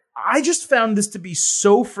 And I just found this to be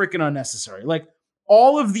so freaking unnecessary. Like,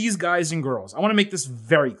 all of these guys and girls, I want to make this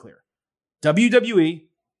very clear. WWE,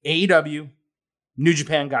 AEW, New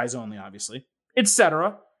Japan guys only, obviously,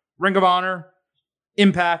 etc., Ring of Honor,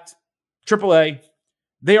 Impact, AAA,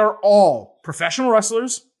 they are all professional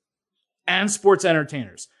wrestlers and sports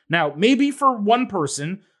entertainers. Now, maybe for one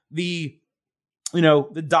person, the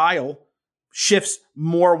dial shifts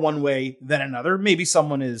more one way than another. Maybe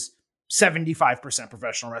someone is 75%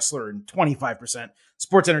 professional wrestler and 25%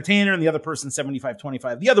 sports entertainer, and the other person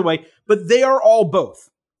 75-25 the other way, but they are all both.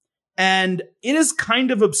 And it is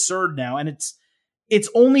kind of absurd now, and it's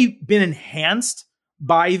only been enhanced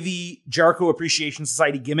by the Jericho Appreciation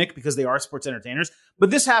Society gimmick because they are sports entertainers, but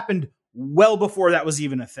this happened well before that was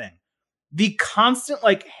even a thing. The constant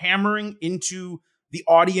hammering into the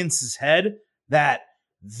audience's head that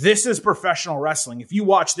this is professional wrestling. If you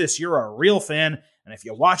watch this, you're a real fan. And if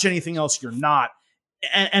you watch anything else, you're not.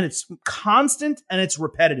 And it's constant and it's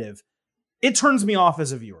repetitive. It turns me off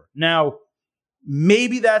as a viewer. Now,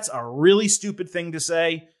 maybe that's a really stupid thing to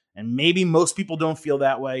say. And maybe most people don't feel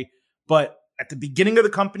that way. But at the beginning of the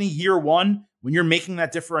company, year one, when you're making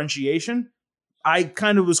that differentiation, I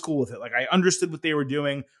kind of was cool with it. I understood what they were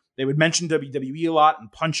doing. They would mention WWE a lot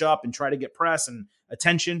and punch up and try to get press and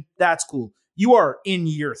attention. That's cool. You are in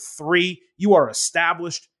year 3. You are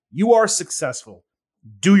established. You are successful.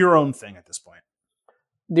 Do your own thing at this point.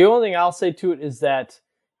 The only thing I'll say to it is that,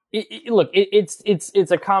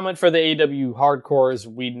 it's a comment for the AEW hardcores.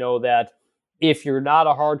 We know that if you're not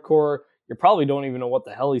a hardcore, you probably don't even know what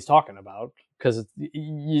the hell he's talking about, because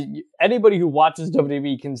anybody who watches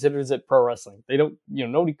WWE considers it pro wrestling. They don't,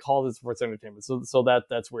 nobody calls it sports entertainment. So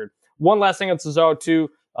that's weird. One last thing on Cesaro too,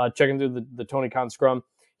 checking through the Tony Khan scrum.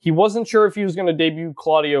 He wasn't sure if he was going to debut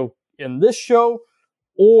Claudio in this show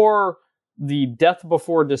or the Death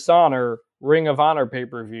Before Dishonor Ring of Honor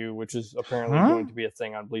pay-per-view, which is apparently going to be a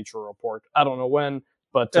thing on Bleacher Report. I don't know when,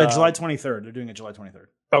 but July 23rd. They're doing it July 23rd.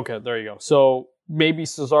 Okay, there you go. So maybe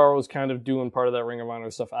Cesaro is kind of doing part of that Ring of Honor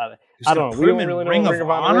stuff. I don't know. We don't really know Ring what of Ring of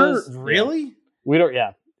Honor is. Really? Yeah. We don't.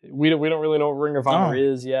 Yeah, we don't really know what Ring of Honor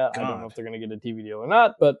is yet. God. I don't know if they're going to get a TV deal or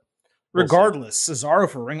not. But regardless, Cesaro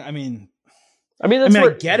for Ring. I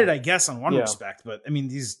get it. I guess on one respect, but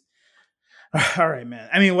these. All right,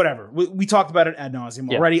 man. Whatever. We talked about it ad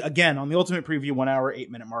nauseum already. Again, on the Ultimate Preview 1 hour,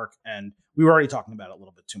 8 minute mark, and we were already talking about it a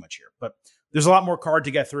little bit too much here. But there's a lot more card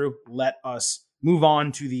to get through. Let us move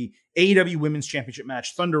on to the AEW Women's Championship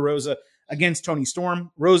match. Thunder Rosa against Toni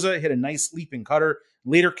Storm. Rosa hit a nice leaping cutter,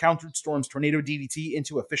 later countered Storm's tornado DDT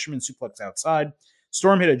into a fisherman suplex outside.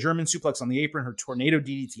 Storm hit a German suplex on the apron, her tornado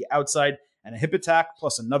DDT outside, and a hip attack,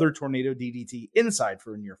 plus another tornado DDT inside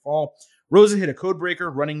for a near fall. Rosa hit a code breaker,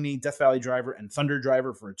 running knee, Death Valley driver, and Thunder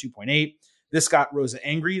driver for a 2.8. This got Rosa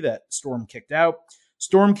angry that Storm kicked out.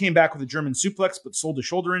 Storm came back with a German suplex, but sold a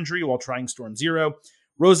shoulder injury while trying Storm Zero.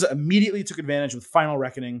 Rosa immediately took advantage with Final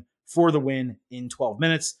Reckoning for the win in 12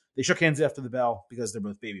 minutes. They shook hands after the bell because they're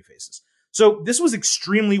both baby faces. So this was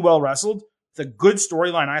extremely well wrestled. It's a good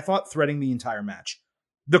storyline, I thought, threading the entire match.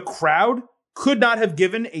 The crowd could not have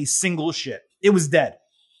given a single shit. It was dead.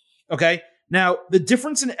 Okay? Now, the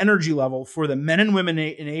difference in energy level for the men and women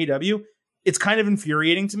in AEW, it's kind of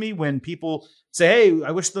infuriating to me when people say, hey,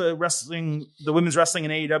 I wish the women's wrestling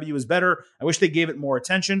in AEW was better. I wish they gave it more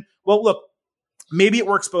attention. Well, look, maybe it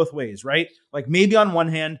works both ways, right? Like maybe on one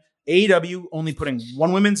hand, AEW only putting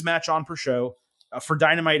one women's match on per show. For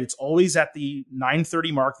Dynamite, it's always at the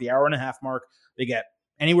 9:30 mark, the hour and a half mark. They get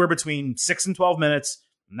anywhere between 6 and 12 minutes,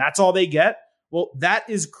 and that's all they get. Well, that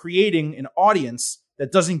is creating an audience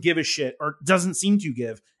that doesn't give a shit or doesn't seem to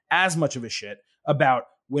give as much of a shit about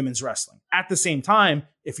women's wrestling. At the same time,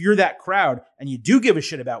 if you're that crowd and you do give a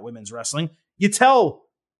shit about women's wrestling, you tell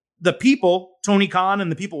the people, Tony Khan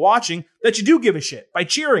and the people watching, that you do give a shit by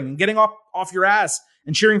cheering and getting off your ass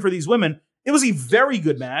and cheering for these women. It was a very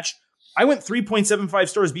good match. I went 3.75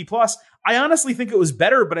 stars B+. I honestly think it was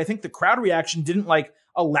better, but I think the crowd reaction didn't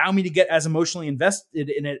allow me to get as emotionally invested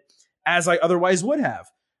in it as I otherwise would have.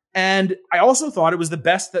 And I also thought it was the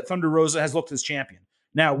best that Thunder Rosa has looked as champion.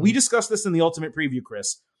 Now, we discussed this in the Ultimate Preview,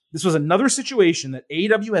 Chris. This was another situation that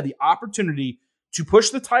AEW had the opportunity to push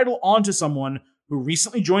the title onto someone who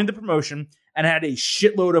recently joined the promotion and had a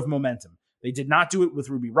shitload of momentum. They did not do it with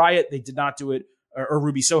Ruby Riott. They did not do it, or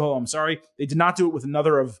Ruby Soho, I'm sorry. They did not do it with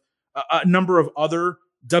a number of other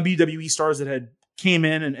WWE stars that had came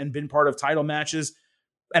in and been part of title matches.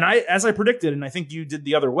 And as I predicted, and I think you did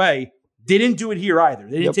the other way, they didn't do it here either.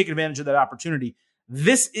 They didn't take advantage of that opportunity.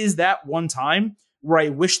 This is that one time where I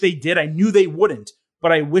wish they did. I knew they wouldn't,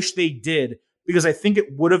 but I wish they did because I think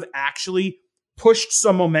it would have actually pushed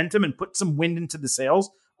some momentum and put some wind into the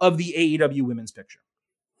sails of the AEW women's picture.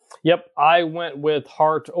 Yep, I went with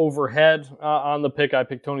heart overhead on the pick. I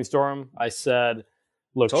picked Toni Storm. I said,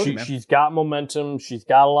 look, she's got momentum. She's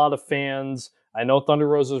got a lot of fans. I know Thunder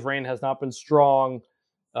Rosa's reign has not been strong,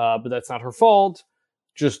 but that's not her fault.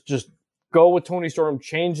 Just go with Toni Storm,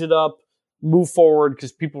 change it up, move forward,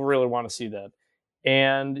 because people really want to see that.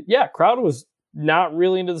 And yeah, crowd was not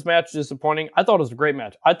really into this match. Disappointing. I thought it was a great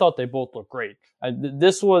match. I thought they both looked great.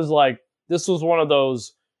 This was one of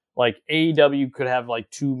those, AEW could have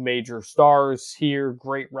two major stars here,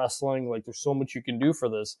 great wrestling. There's so much you can do for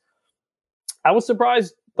this. I was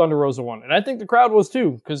surprised Thunder Rosa won, and I think the crowd was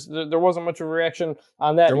too, because there wasn't much of a reaction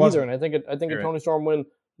on that either. And I think a Toni Storm win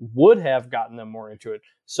would have gotten them more into it.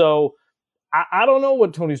 So I don't know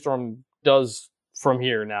what Toni Storm does from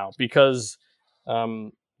here now, because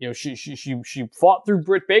she fought through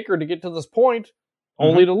Britt Baker to get to this point,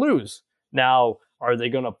 only to lose. Now, are they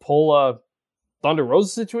going to pull a Thunder Rosa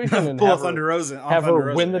situation and have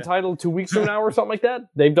her win the title 2 weeks from now or something like that?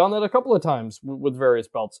 They've done that a couple of times with various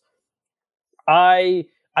belts. I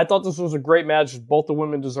thought this was a great match. Both the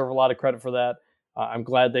women deserve a lot of credit for that. I'm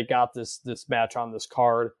glad they got this match on this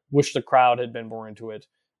card. Wish the crowd had been more into it.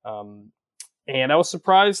 And I was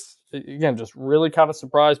surprised, again, just really kind of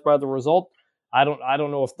surprised by the result. I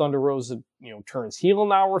don't know if Thunder Rosa, turns heel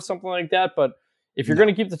now or something like that, but if you're going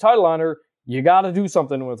to keep the title on her, you got to do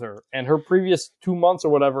something with her. And her previous 2 months or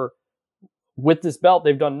whatever with this belt,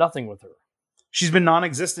 they've done nothing with her. She's been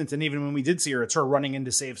non-existent, and even when we did see her, it's her running in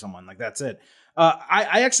to save someone. That's it.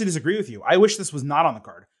 I actually disagree with you. I wish this was not on the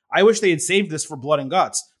card. I wish they had saved this for Blood and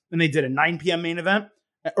Guts, and they did a 9 p.m. main event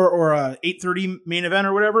or a 8:30 main event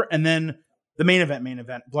or whatever, and then the main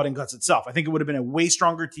event, Blood and Guts itself. I think it would have been a way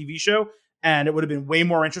stronger TV show, and it would have been way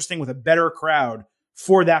more interesting with a better crowd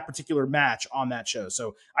for that particular match on that show.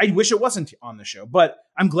 So I wish it wasn't on the show, but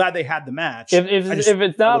I'm glad they had the match. If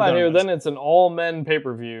it's not on here, then it's an all-men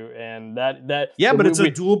pay-per-view, and that but it's a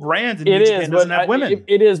dual brand, and New Japan doesn't have women.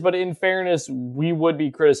 It is, but in fairness, we would be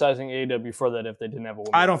criticizing AEW for that if they didn't have a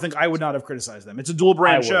woman. I would not have criticized them. It's a dual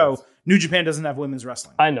brand show. New Japan doesn't have women's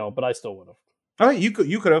wrestling. I know, but I still would have. Oh, you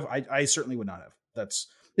could have. I certainly would not have.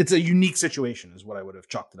 It's a unique situation, is what I would have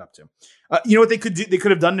chalked it up to. You know what they could do? They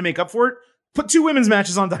could have done to make up for it? Put 2 women's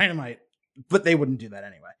matches on Dynamite, but they wouldn't do that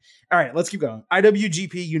anyway. All right, let's keep going.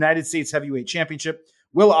 IWGP United States Heavyweight Championship.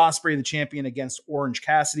 Will Ospreay, the champion, against Orange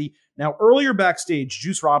Cassidy. Now, earlier backstage,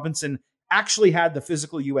 Juice Robinson actually had the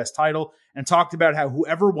physical U.S. title and talked about how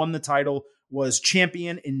whoever won the title was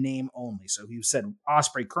champion in name only. So he said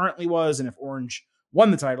Ospreay currently was, and if Orange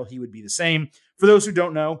won the title, he would be the same. For those who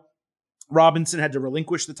don't know, Robinson had to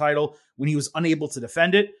relinquish the title when he was unable to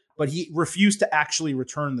defend it, but he refused to actually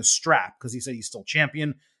return the strap because he said he's still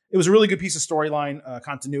champion. It was a really good piece of storyline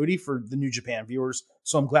continuity for the New Japan viewers,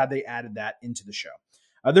 so I'm glad they added that into the show.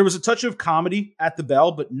 There was a touch of comedy at the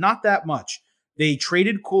bell, but not that much. They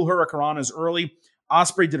traded cool hurricanranas early.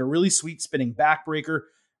 Ospreay did a really sweet spinning backbreaker.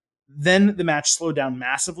 Then the match slowed down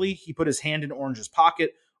massively. He put his hand in Orange's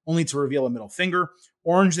pocket, only to reveal a middle finger.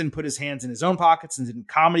 Orange then put his hands in his own pockets and did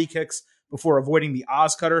comedy kicks before avoiding the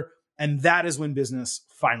Oz cutter, and that is when business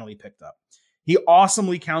finally picked up. He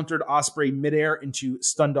awesomely countered Ospreay midair into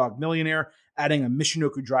Stundog Millionaire, adding a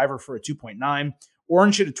Michinoku driver for a 2.9.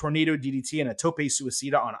 Orange hit a tornado DDT and a tope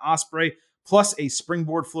suicida on Ospreay, plus a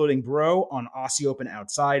springboard floating bro on Aussie Open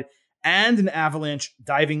outside, and an avalanche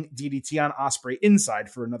diving DDT on Ospreay inside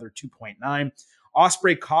for another 2.9.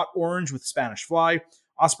 Ospreay caught Orange with Spanish Fly.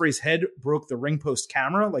 Ospreay's head broke the ring post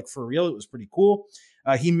camera, like for real. It was pretty cool.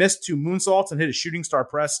 He missed 2 moonsaults and hit a shooting star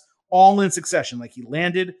press all in succession. Like he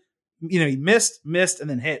landed, he missed, and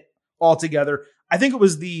then hit all together. I think it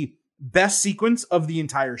was the best sequence of the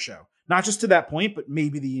entire show. Not just to that point, but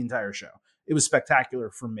maybe the entire show. It was spectacular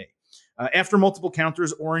for me. After multiple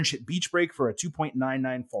counters, Orange hit Beach Break for a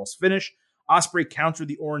 2.99 false finish. Ospreay countered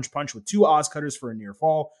the Orange punch with 2 Oz cutters for a near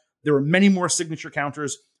fall. There were many more signature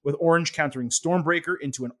counters, with Orange countering Stormbreaker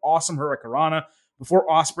into an awesome hurricanrana before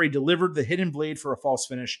Ospreay delivered the hidden blade for a false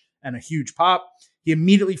finish and a huge pop. He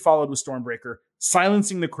immediately followed with Stormbreaker,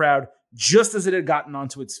 silencing the crowd just as it had gotten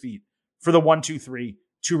onto its feet for the 1-2-3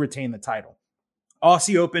 to retain the title.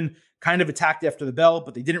 Aussie Open kind of attacked after the bell,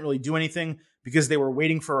 but they didn't really do anything because they were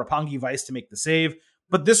waiting for Roppongi Vice to make the save.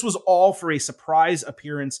 But this was all for a surprise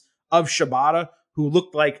appearance of Shibata, who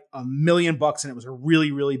looked like $1 million, and it was a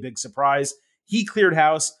really, really big surprise. He cleared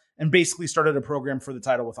house and basically started a program for the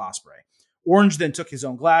title with Ospreay. Orange then took his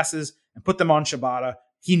own glasses and put them on Shibata.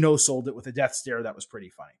 He no-sold it with a death stare that was pretty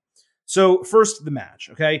funny. So first, the match,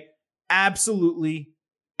 okay? Absolutely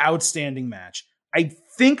outstanding match. I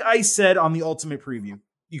think I said on the Ultimate Preview,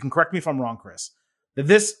 you can correct me if I'm wrong, Chris, that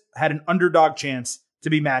this had an underdog chance to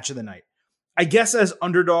be match of the night. I guess as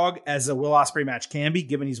underdog as a Will Ospreay match can be,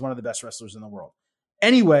 given he's one of the best wrestlers in the world.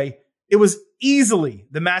 Anyway, it was easily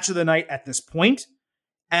the match of the night at this point,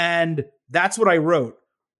 and that's what I wrote.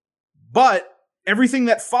 But everything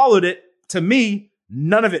that followed it, to me,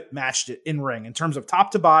 none of it matched it in ring in terms of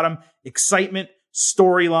top to bottom, excitement,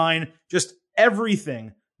 storyline, just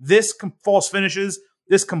everything. This false finishes,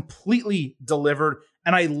 this completely delivered,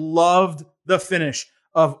 and I loved the finish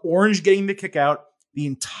of Orange getting the kick out, the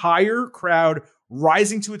entire crowd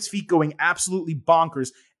rising to its feet, going absolutely bonkers,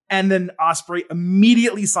 and then Ospreay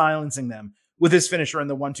immediately silencing them with his finisher in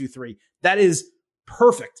the 1-2-3. That is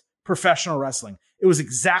perfect professional wrestling. It was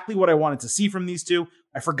exactly what I wanted to see from these two.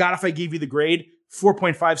 I forgot if I gave you the grade,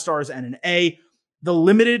 4.5 stars and an A. The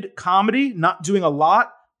limited comedy, not doing a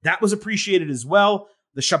lot, that was appreciated as well.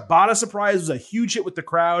 The Shibata surprise was a huge hit with the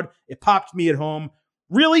crowd. It popped me at home.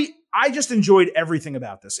 Really, I just enjoyed everything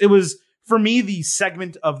about this. It was, for me, the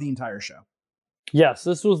segment of the entire show. Yes,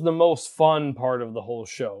 this was the most fun part of the whole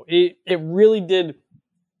show. It really did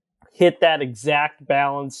hit that exact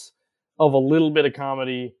balance of a little bit of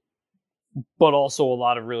comedy, but also a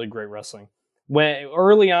lot of really great wrestling. When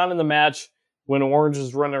early on in the match, when Orange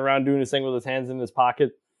is running around doing his thing with his hands in his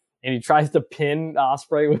pocket, and he tries to pin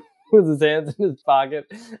Ospreay with his hands in his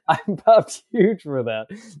pocket, I popped huge for that.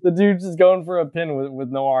 The dude's just going for a pin with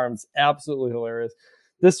no arms. Absolutely hilarious.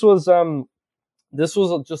 This was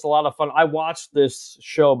just a lot of fun. I watched this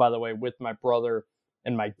show, by the way, with my brother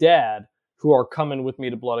and my dad, who are coming with me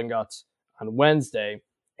to Blood and Guts on Wednesday.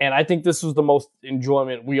 And I think this was the most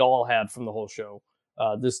enjoyment we all had from the whole show.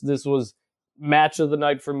 This was match of the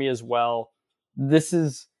night for me as well. This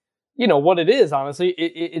is, what it is, honestly.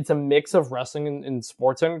 It's a mix of wrestling and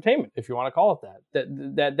sports entertainment, if you want to call it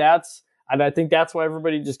that. That's, and I think that's why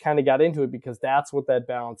everybody just kind of got into it, because that's what that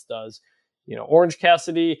balance does. Orange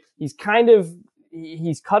Cassidy, he's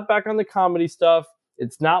cut back on the comedy stuff.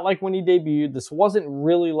 It's not like when he debuted. This wasn't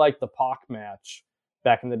really like the Pac match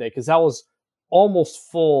back in the day, because that was almost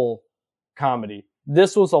full comedy.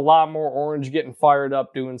 This was a lot more Orange getting fired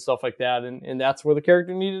up, doing stuff like that, and that's where the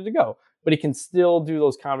character needed to go. But he can still do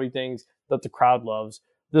those comedy things that the crowd loves.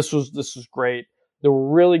 This was great. There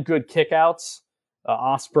were really good kickouts.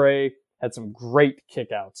 Ospreay had some great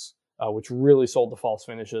kickouts, which really sold the false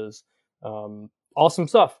finishes. Awesome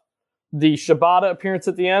stuff. The Shibata appearance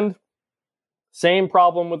at the end, same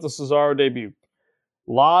problem with the Cesaro debut.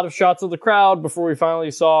 A lot of shots of the crowd before we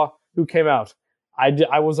finally saw who came out.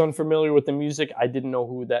 I was unfamiliar with the music. I didn't know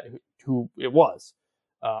who it was.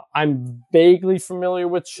 I'm vaguely familiar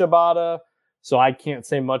with Shibata so I can't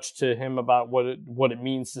say much to him about what it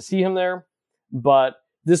means to see him there. But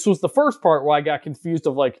this was the first part where I got confused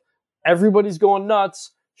of like, everybody's going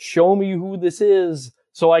nuts. Show me who this is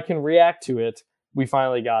so I can react to it. We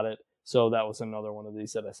finally got it. So that was another one of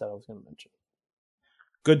these that I said I was going to mention.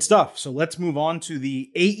 Good stuff. So let's move on to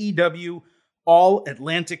the AEW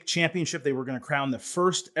All-Atlantic Championship. They were going to crown the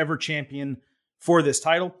first ever champion for this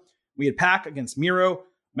title. We had Pac against Miro,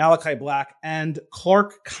 Malachi Black, and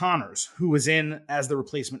Clark Connors, who was in as the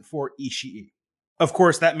replacement for Ishii. Of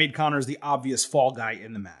course, that made Connors the obvious fall guy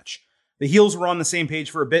in the match. The heels were on the same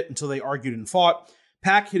page for a bit until they argued and fought.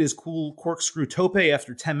 Pac hit his cool corkscrew tope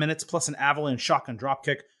after 10 minutes, plus an avalanche shotgun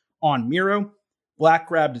dropkick on Miro. Black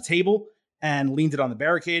grabbed a table and leaned it on the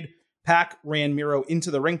barricade. Pac ran Miro into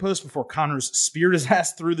the ring post before Connors speared his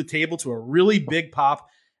ass through the table to a really big pop,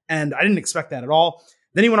 and I didn't expect that at all.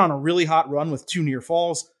 Then he went on a really hot run with 2 near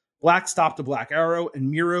falls. Black stopped a Black Arrow, and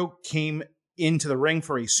Miro came into the ring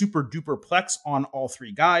for a super duper plex on all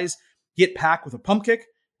 3 guys. He hit Pac with a pump kick,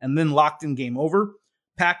 and then locked in game over.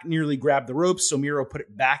 Pac nearly grabbed the ropes, so Miro put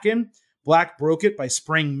it back in. Black broke it by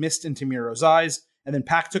spraying mist into Miro's eyes, and then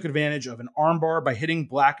Pac took advantage of an armbar by hitting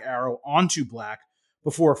Black Arrow onto Black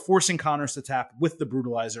before forcing Connors to tap with the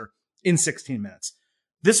Brutalizer in 16 minutes.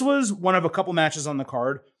 This was one of a couple matches on the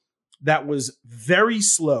card that was very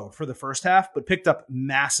slow for the first half, but picked up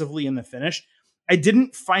massively in the finish. I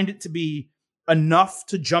didn't find it to be enough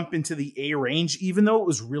to jump into the A range, even though it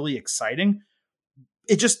was really exciting.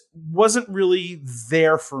 It just wasn't really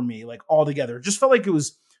there for me, like altogether. It just felt like it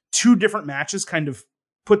was 2 different matches kind of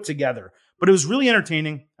put together, but it was really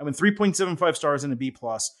entertaining. I went 3.75 stars and a B+.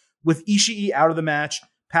 With Ishii out of the match,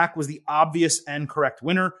 Pac was the obvious and correct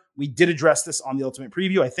winner. We did address this on the Ultimate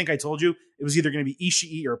Preview. I think I told you it was either going to be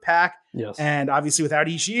Ishii or Pac. Yes. And obviously without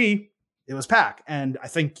Ishii, it was Pac. And I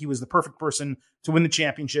think he was the perfect person to win the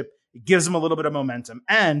championship. It gives him a little bit of momentum.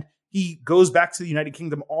 And he goes back to the United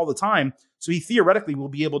Kingdom all the time. So he theoretically will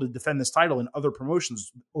be able to defend this title in other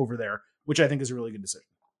promotions over there, which I think is a really good decision.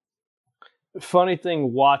 Funny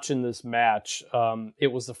thing watching this match,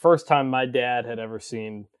 it was the first time my dad had ever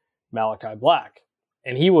seen Malachi Black.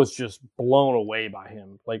 And he was just blown away by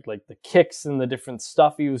him. Like the kicks and the different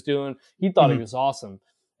stuff he was doing. He thought he was awesome.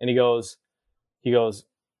 And he goes,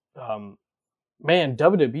 man,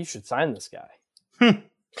 WWE should sign this guy.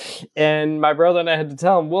 And my brother and I had to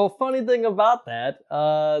tell him, well, funny thing about that,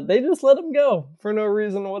 they just let him go for no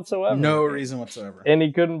reason whatsoever. No reason whatsoever. And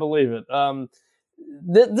he couldn't believe it.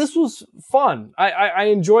 This was fun. I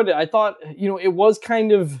enjoyed it. I thought, it was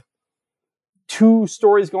kind of 2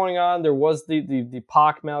 stories going on. There was the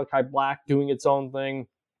Pac Malachi Black doing its own thing.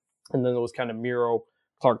 And then there was kind of Miro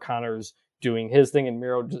Clark Connors doing his thing, and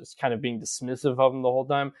Miro just kind of being dismissive of him the whole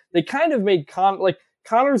time. They kind of made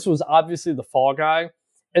Connors was obviously the fall guy.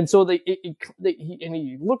 And so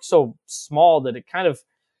he looked so small that it kind of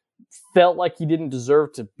felt like he didn't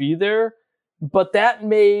deserve to be there. But that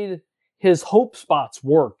made his hope spots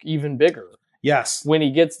work even bigger. Yes. When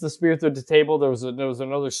he gets the spear through the table, there was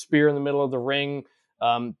another spear in the middle of the ring.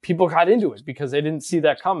 People got into it because they didn't see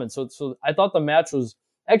that coming. So I thought the match was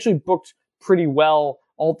actually booked pretty well,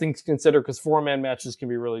 all things considered, because 4-man matches can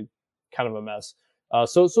be really kind of a mess.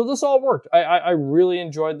 So this all worked. I really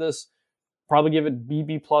enjoyed this. Probably give it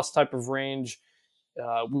BB+ type of range.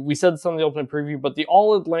 We said this on the opening preview, but the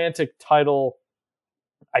All-Atlantic title,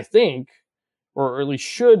 I think, or at least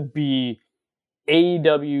should be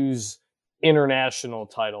AEW's international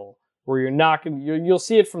title, where you'll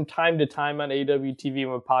see it from time to time on AEW TV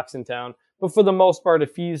when Pac's in town. But for the most part,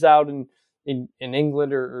 if he's out in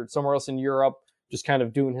England or somewhere else in Europe, just kind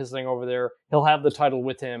of doing his thing over there, he'll have the title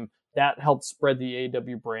with him. That helps spread the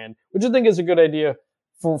AEW brand, which I think is a good idea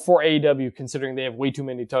for AEW, considering they have way too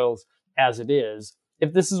many titles as it is.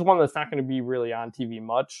 If this is one that's not going to be really on TV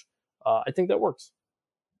much, I think that works.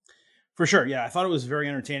 For sure. Yeah, I thought it was very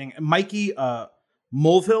entertaining. Mikey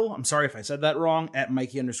Mulvihill, I'm sorry if I said that wrong, at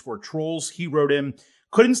Mikey_Trolls, he wrote in,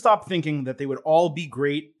 couldn't stop thinking that they would all be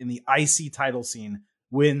great in the IC title scene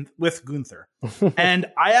with Gunther. And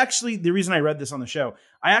the reason I read this on the show,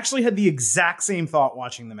 I actually had the exact same thought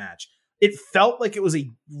watching the match. It felt like it was a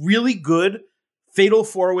really good Fatal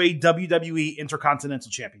 4-Way WWE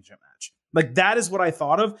Intercontinental Championship match. Like, that is what I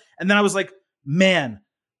thought of. And then I was like, man,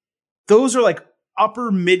 those are like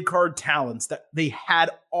upper mid-card talents that they had,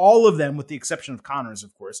 all of them, with the exception of Connors,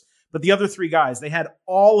 of course. But the other 3 guys, they had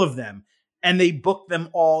all of them, and they booked them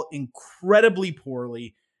all incredibly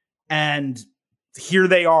poorly. And here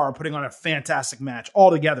they are putting on a fantastic match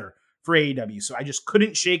all together for AEW. So I just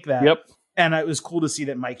couldn't shake that. Yep. And it was cool to see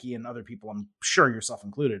that Mikey and other people, I'm sure yourself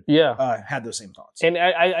included, had those same thoughts. And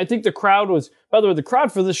I think the crowd was, by the way, the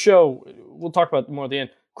crowd for this show, we'll talk about more at the end,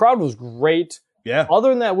 crowd was great. Yeah. Other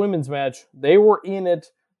than that women's match, they were in it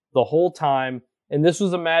the whole time. And this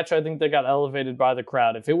was a match I think that got elevated by the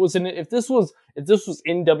crowd. If this was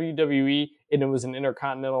in WWE and it was an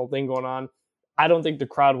intercontinental thing going on, I don't think the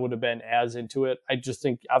crowd would have been as into it. I just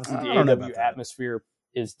think obviously the AEW atmosphere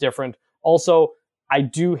is different. Also, I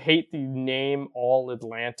do hate the name All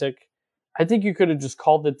Atlantic. I think you could have just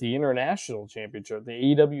called it the International Championship, the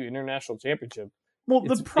AEW International Championship. Well,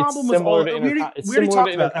 the problem with all we already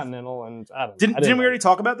talked about Intercontinental, and I don't. Didn't we already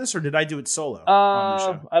talk about this, or did I do it solo on the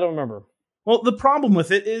show? I don't remember. Well, the problem with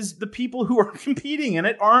it is the people who are competing in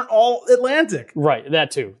it aren't all Atlantic. Right, that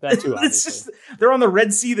too. It's just, they're on the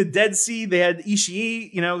Red Sea, the Dead Sea. They had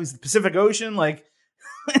Ishii, he's the Pacific Ocean. Like,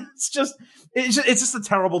 it's just a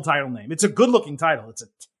terrible title name. It's a good-looking title. It's a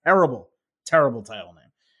terrible, terrible title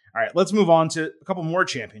name. All right, let's move on to a couple more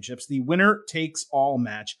championships. The winner takes all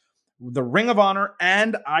match. The Ring of Honor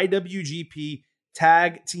and IWGP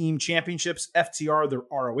Tag Team Championships. FTR, the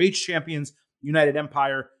ROH champions. United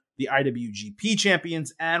Empire, the IWGP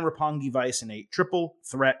champions. And Roppongi Vice in a triple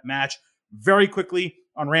threat match. Very quickly,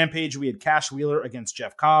 on Rampage, we had Cash Wheeler against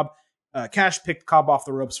Jeff Cobb. Cash picked Cobb off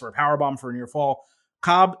the ropes for a powerbomb for a near fall.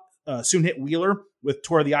 Cobb soon hit Wheeler with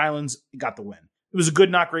Tour of the Islands, got the win. It was a good,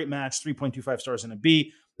 not great match, 3.25 stars and a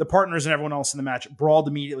B. The partners and everyone else in the match brawled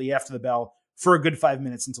immediately after the bell for a good 5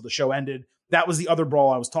 minutes until the show ended. That was the other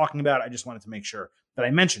brawl I was talking about. I just wanted to make sure that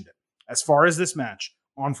I mentioned it. As far as this match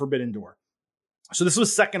on Forbidden Door. So this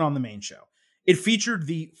was second on the main show. It featured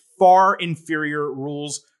the far inferior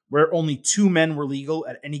rules where only 2 men were legal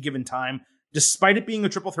at any given time, despite it being a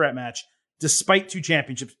triple threat match, despite 2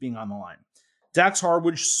 championships being on the line. Dax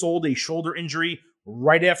Harwood sold a shoulder injury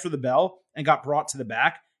right after the bell and got brought to the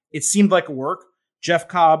back. It seemed like a work. Jeff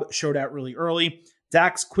Cobb showed out really early.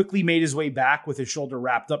 Dax quickly made his way back with his shoulder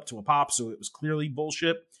wrapped up to a pop, so it was clearly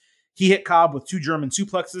bullshit. He hit Cobb with 2 German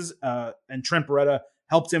suplexes, and Trent Beretta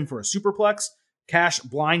helped him for a superplex. Cash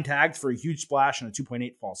blind tagged for a huge splash and a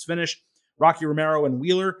 2.8 false finish. Rocky Romero and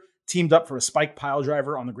Wheeler teamed up for a spike pile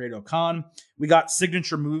driver on the Great O'Khan. We got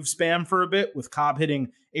signature move spam for a bit with Cobb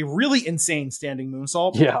hitting a really insane standing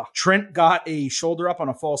moonsault. Yeah. Trent got a shoulder up on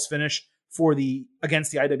a false finish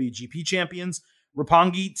against the IWGP champions.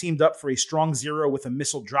 Roppongi teamed up for a strong 0 with a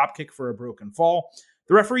missile dropkick for a broken fall.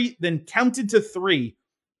 The referee then counted to 3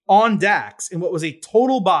 on Dax in what was a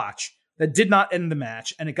total botch that did not end the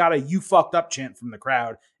match, and it got a "you fucked up" chant from the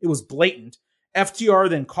crowd. It was blatant. FTR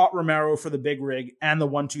then caught Romero for the big rig and the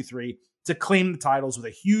 1-2-3 to claim the titles with a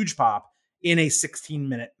huge pop in a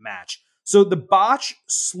 16-minute match. So the botch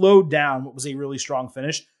slowed down what was a really strong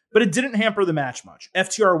finish, but it didn't hamper the match much.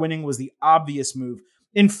 FTR winning was the obvious move.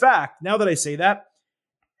 In fact, now that I say that,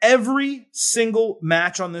 every single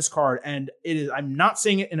match on this card, and I'm not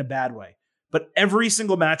saying it in a bad way, but every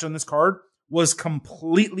single match on this card was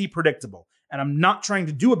completely predictable. And I'm not trying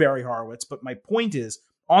to do a Barry Horowitz, but my point is,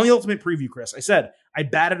 on the Ultimate Preview, Chris, I said I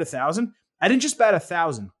batted 1,000. I didn't just bat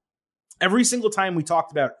 1,000. Every single time we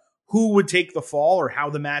talked about who would take the fall or how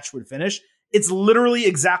the match would finish, it's literally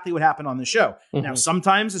exactly what happened on the show. Mm-hmm. Now,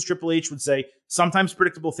 sometimes, as Triple H would say, sometimes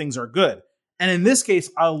predictable things are good. And in this case,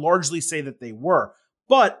 I'll largely say that they were.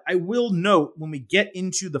 But I will note when we get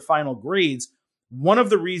into the final grades, one of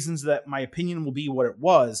the reasons that my opinion will be what it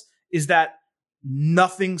was is that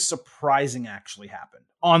nothing surprising actually happened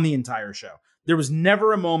on the entire show. There was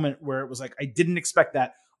never a moment where it was like, I didn't expect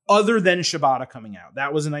that, other than Shibata coming out.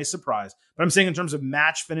 That was a nice surprise. But I'm saying in terms of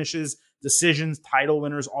match finishes, decisions, title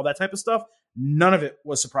winners, all that type of stuff, none of it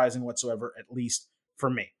was surprising whatsoever, at least for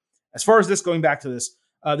me. As far as this, going back to this,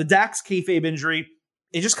 the Dax kayfabe injury,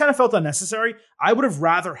 it just kind of felt unnecessary. I would have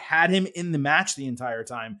rather had him in the match the entire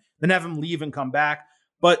time than have him leave and come back.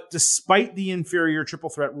 But despite the inferior triple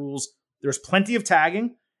threat rules, there's plenty of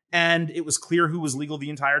tagging, and it was clear who was legal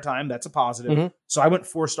the entire time. That's a positive. Mm-hmm. So I went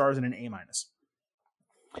 4 stars and an A-.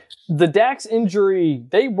 The Dax injury,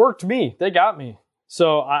 they worked me. They got me.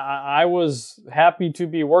 So I was happy to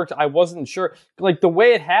be worked. I wasn't sure. Like, the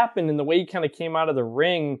way it happened and the way he kind of came out of the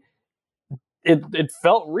ring, it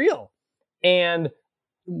felt real. And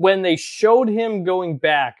when they showed him going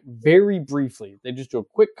back very briefly, they just do a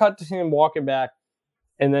quick cut to him walking back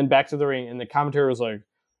and then back to the ring. And the commentator was like,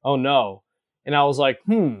 oh no. And I was like,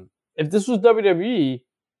 if this was WWE,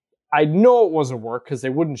 I know it wasn't work because they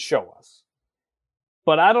wouldn't show us.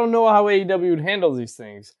 But I don't know how AEW would handle these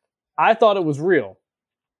things. I thought it was real.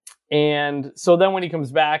 And so then when he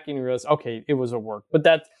comes back and he realizes, okay, it was a work.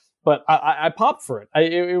 But I popped for it.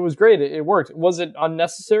 It was great. It worked. Was it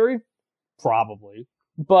unnecessary? Probably.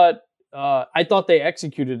 But I thought they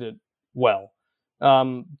executed it well.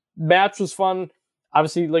 Match was fun.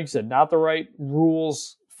 Obviously, like you said, not the right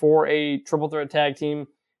rules for a triple threat tag team,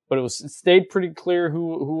 but it stayed pretty clear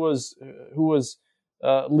who was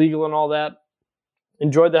legal and all that.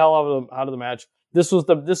 Enjoyed the hell out of the match. This was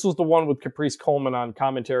the one with Caprice Coleman on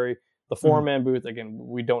commentary. The 4-man booth, again,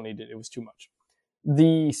 we don't need it. It was too much.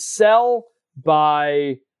 The sell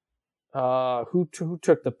by who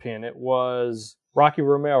took the pin? It was Rocky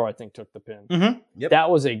Romero, I think, took the pin. Mm-hmm. Yep. That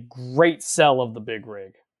was a great sell of the big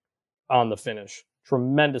rig on the finish.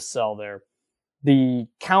 Tremendous sell there. The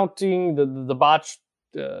counting, the botch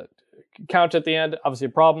count at the end, obviously a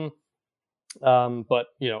problem. But,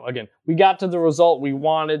 again, we got to the result we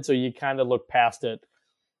wanted, so you kind of look past it.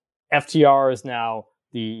 FTR is now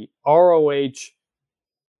the ROH,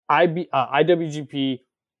 IWGP,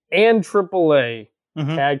 and AAA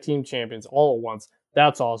tag team champions all at once.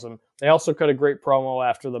 That's awesome. They also cut a great promo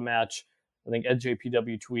after the match. I think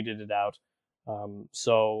EdJPW tweeted it out.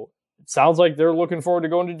 So it sounds like they're looking forward to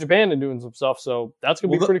going to Japan and doing some stuff. So that's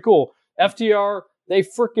going to be pretty cool. FTR, they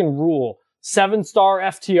freaking rule. 7-star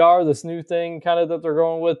FTR, this new thing kind of that they're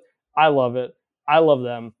going with. I love it. I love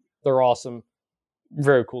them. They're awesome.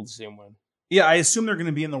 Very cool to see them win. Yeah, I assume they're going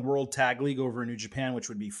to be in the World Tag League over in New Japan, which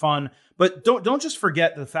would be fun. But don't just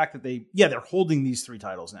forget the fact that they're holding these 3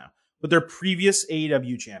 titles now. But they're previous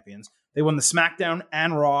AEW champions. They won the SmackDown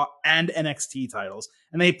and Raw and NXT titles.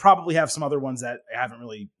 And they probably have some other ones that I haven't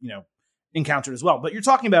really, encountered as well. But you're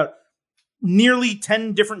talking about nearly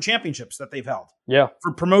 10 different championships that they've held. Yeah.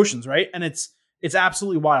 For promotions, right? And it's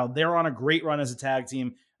absolutely wild. They're on a great run as a tag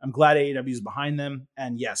team. I'm glad AEW is behind them.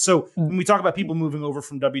 And yes, so when we talk about people moving over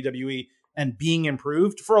from WWE and being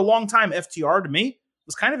improved, for a long time, FTR to me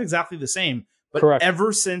was kind of exactly the same. But Correct.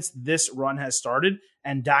 Ever since this run has started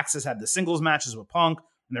and Dax has had the singles matches with Punk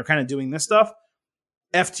and they're kind of doing this stuff,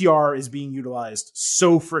 FTR is being utilized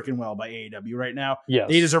so freaking well by AEW right now. Yes.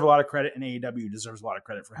 They deserve a lot of credit, and AEW deserves a lot of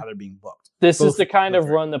credit for how they're being booked. This is the kind of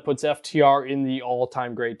run that puts FTR in the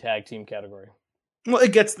all-time great tag team category. Well,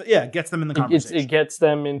 it gets them in the conversation. It gets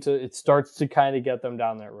them it starts to kind of get them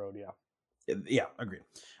down that road, yeah. Yeah, agreed.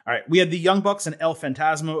 All right, we had the Young Bucks and El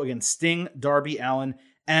Phantasmo against Sting, Darby Allin,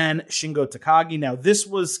 and Shingo Takagi. Now, this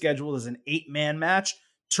was scheduled as an 8-man match,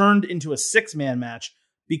 turned into a 6-man match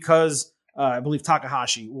because I believe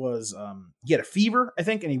Takahashi was, he had a fever, I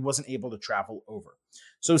think, and he wasn't able to travel over.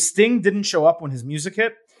 So Sting didn't show up when his music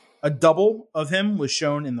hit. A double of him was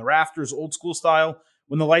shown in the rafters, old school style.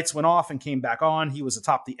 When the lights went off and came back on, he was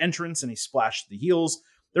atop the entrance and he splashed the heels.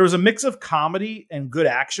 There was a mix of comedy and good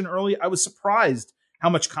action early. I was surprised how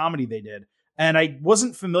much comedy they did. And I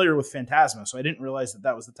wasn't familiar with Phantasmo, so I didn't realize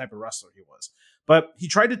that was the type of wrestler he was. But he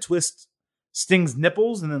tried to twist Sting's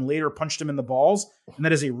nipples and then later punched him in the balls. And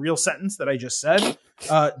that is a real sentence that I just said.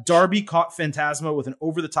 Darby caught Phantasmo with an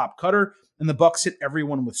over-the-top cutter, and the Bucks hit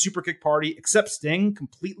everyone with super kick party, except Sting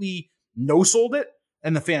completely no-sold it,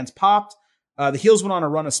 and the fans popped. The heels went on a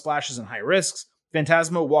run of splashes and high risks.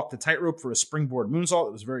 Phantasmo walked the tightrope for a springboard moonsault.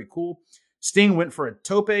 It was very cool. Sting went for a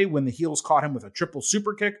tope when the heels caught him with a triple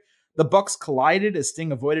super kick. The Bucks collided as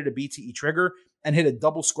Sting avoided a BTE trigger and hit a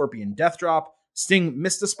double scorpion death drop. Sting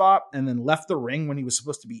missed a spot and then left the ring when he was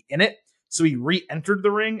supposed to be in it. So he re-entered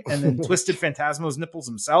the ring and then twisted Phantasmo's nipples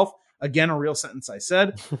himself. Again, a real sentence I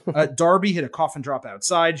said. Darby hit a coffin drop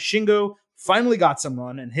outside. Shingo finally got some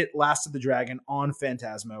run and hit Last of the Dragon on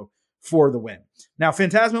Phantasmo for the win. Now,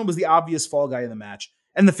 Phantasmo was the obvious fall guy in the match,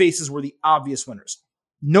 and the faces were the obvious winners.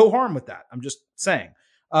 No harm with that. I'm just saying.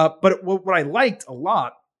 But what I liked a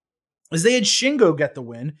lot is they had Shingo get the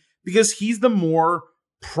win because he's the more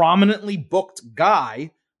prominently booked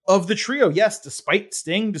guy of the trio. Yes, despite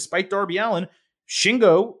Sting, despite Darby Allin,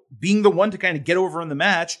 Shingo being the one to kind of get over in the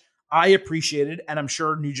match, I appreciated, and I'm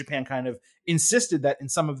sure New Japan kind of insisted that in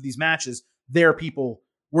some of these matches, their people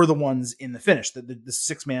were the ones in the finish, the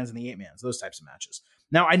 6-mans and the 8-mans, those types of matches.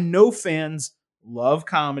 Now, I know fans love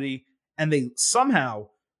comedy, and they somehow,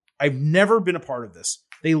 I've never been a part of this,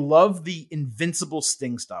 they love the invincible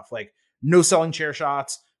Sting stuff, like no selling chair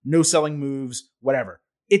shots, no selling moves, whatever.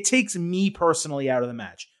 It takes me personally out of the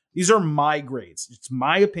match. These are my grades. It's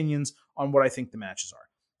my opinions on what I think the matches are.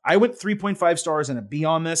 I went 3.5 stars and a B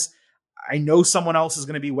on this. I know someone else is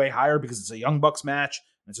going to be way higher because it's a Young Bucks match,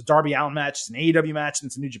 it's a Darby Allin match, it's an AEW match, and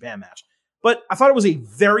it's a New Japan match. But I thought it was a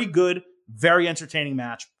very good, very entertaining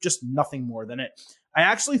match, just nothing more than it. I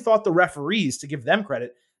actually thought the referees, to give them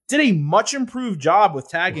credit, did a much improved job with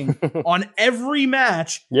tagging on every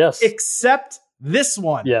match, yes, except this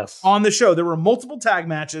one. Yes. On the show. There were multiple tag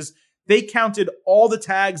matches. They counted all the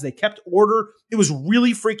tags. They kept order. It was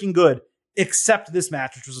really freaking good, except this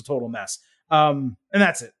match, which was a total mess. And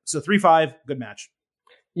that's it. So 3-5, good match.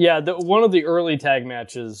 Yeah, one of the early tag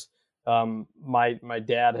matches, my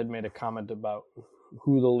dad had made a comment about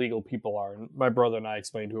who the legal people are, and my brother and I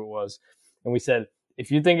explained who it was, and we said, if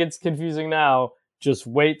you think it's confusing now, just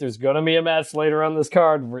wait. There's going to be a match later on this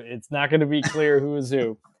card. It's not going to be clear who is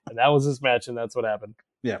who, and that was this match, and that's what happened.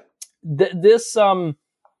 Yeah. This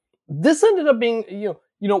ended up being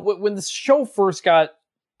when the show first got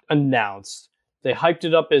announced, they hyped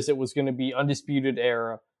it up as it was going to be Undisputed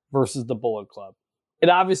Era versus the Bullet Club. It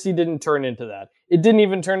obviously didn't turn into that. It didn't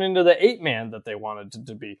even turn into the 8-man that they wanted it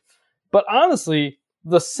to be. But honestly,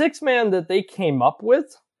 the 6-man that they came up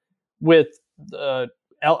with El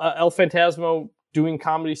Phantasmo doing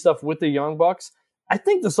comedy stuff with the Young Bucks, I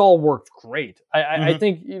think this all worked great. I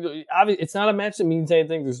think it's not a match that means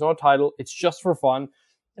anything. There's no title. It's just for fun.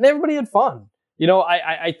 And everybody had fun.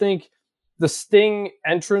 I think the Sting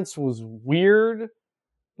entrance was weird.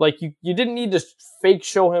 Like, you didn't need to fake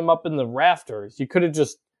show him up in the rafters. You could have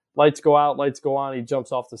just, lights go out, lights go on, he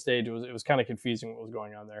jumps off the stage. It was kind of confusing what was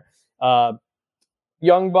going on there.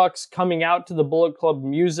 Young Bucks coming out to the Bullet Club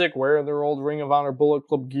music, wearing their old Ring of Honor Bullet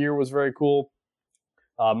Club gear was very cool.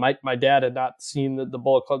 My dad had not seen the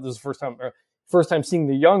Bullet Club. This is the first time seeing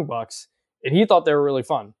the Young Bucks, and he thought they were really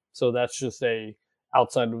fun. So that's just a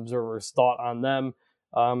outside observer's thought on them.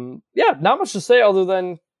 Not much to say other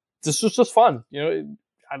than this was just fun.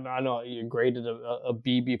 I know you graded a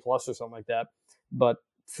B+ or something like that, but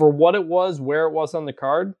for what it was, where it was on the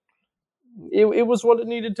card, it was what it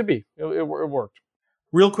needed to be. It worked.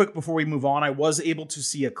 Real quick before we move on, I was able to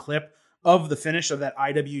see a clip of the finish of that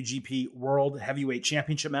IWGP World Heavyweight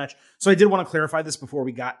Championship match. So I did want to clarify this before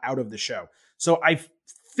we got out of the show. So I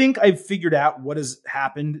think I've figured out what has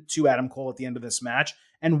happened to Adam Cole at the end of this match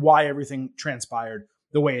and why everything transpired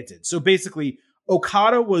the way it did. So basically,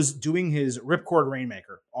 Okada was doing his Ripcord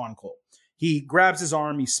Rainmaker on Cole. He grabs his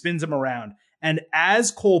arm, he spins him around, and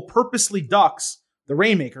as Cole purposely ducks the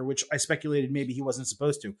Rainmaker, which I speculated maybe he wasn't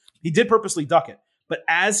supposed to, he did purposely duck it. But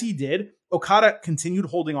as he did, Okada continued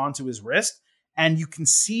holding on to his wrist, and you can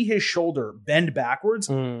see his shoulder bend backwards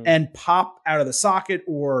and pop out of the socket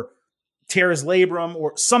or tear his labrum,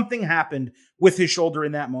 or something happened with his shoulder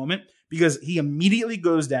in that moment, because he immediately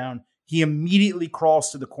goes down, he immediately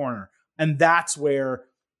crawls to the corner. And that's where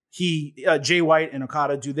Jay White and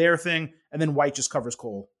Okada do their thing, and then White just covers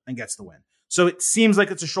Cole and gets the win. So it seems like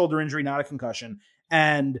it's a shoulder injury, not a concussion.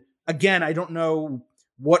 And again, I don't know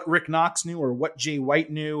what Rick Knox knew or what Jay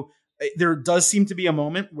White knew. There does seem to be a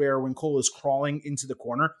moment where when Cole is crawling into the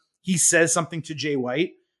corner, he says something to Jay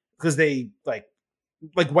White, because they like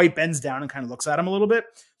White bends down and kind of looks at him a little bit.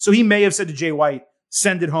 So he may have said to Jay White,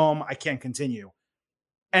 "Send it home, I can't continue."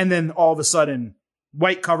 And then all of a sudden,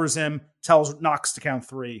 White covers him, tells Knox to count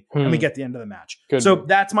 3, and we get the end of the match.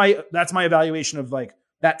 That's my evaluation of like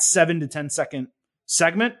that 7 to 10 second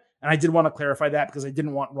segment. And I did want to clarify that because I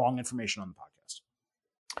didn't want wrong information on the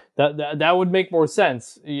podcast. That would make more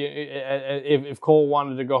sense if Cole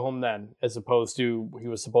wanted to go home then, as opposed to he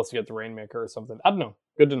was supposed to get the Rainmaker or something. I don't know.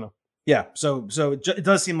 Good to know. Yeah. So it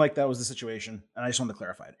does seem like that was the situation, and I just wanted to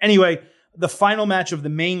clarify it. Anyway, the final match of the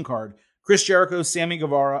main card: Chris Jericho, Sammy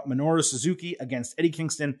Guevara, Minoru Suzuki against Eddie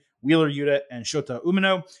Kingston, Wheeler Yuta, and Shota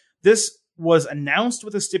Umino. This was announced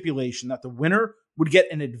with a stipulation that the winner would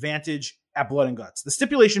get an advantage at Blood and Guts. The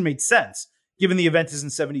stipulation made sense, given the event is in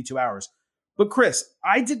 72 hours. But Chris,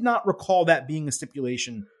 I did not recall that being a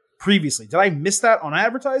stipulation previously. Did I miss that on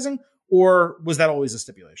advertising, or was that always a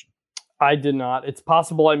stipulation? I did not. It's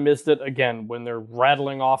possible I missed it. Again, when they're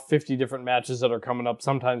rattling off 50 different matches that are coming up,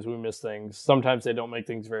 sometimes we miss things. Sometimes they don't make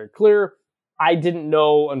things very clear. I didn't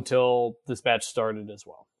know until this match started as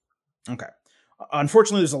well. Okay.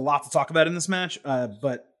 Unfortunately, there's a lot to talk about in this match,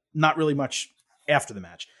 but not really much after the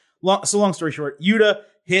match. Long story short, Yuta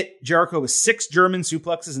hit Jericho with 6 German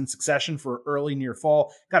suplexes in succession for an early near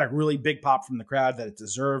fall. Got a really big pop from the crowd that it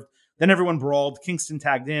deserved. Then everyone brawled. Kingston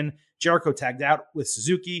tagged in. Jericho tagged out with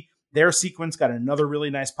Suzuki. Their sequence got another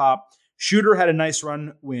really nice pop. Shooter had a nice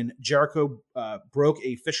run when Jericho broke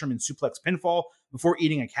a fisherman suplex pinfall before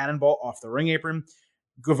eating a cannonball off the ring apron.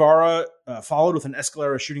 Guevara followed with an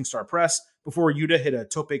Escalera shooting star press before Yuta hit a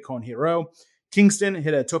tope con hero. Kingston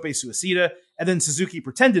hit a tope suicida, and then Suzuki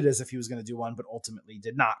pretended as if he was going to do one, but ultimately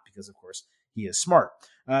did not, because, of course, he is smart.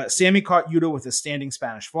 Sammy caught Yuta with a standing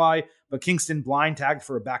Spanish fly, but Kingston blind tagged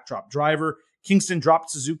for a backdrop driver. Kingston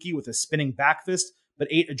dropped Suzuki with a spinning back fist, but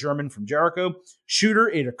ate a German from Jericho. Shooter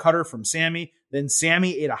ate a cutter from Sammy. Then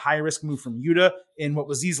Sammy ate a high-risk move from Yuta in what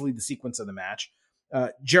was easily the sequence of the match.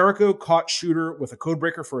 Jericho caught Shooter with a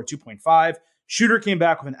codebreaker for a 2.5. Shooter came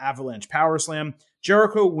back with an avalanche power slam.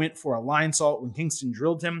 Jericho went for a line salt when Kingston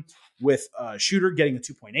drilled him, with Shooter getting a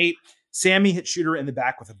 2.8. Sammy hit Shooter in the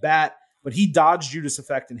back with a bat, but he dodged Judas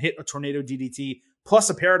Effect and hit a tornado DDT plus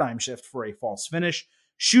a paradigm shift for a false finish.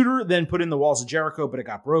 Shooter then put in the walls of Jericho, but it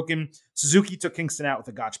got broken. Suzuki took Kingston out with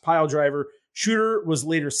a Gotch pile driver. Shooter was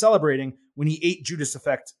later celebrating when he ate Judas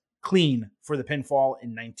Effect clean for the pinfall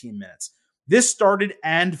in 19 minutes. This started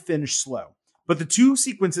and finished slow, but the two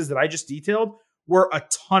sequences that I just detailed were a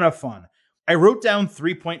ton of fun. I wrote down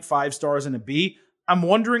 3.5 stars and a B. I'm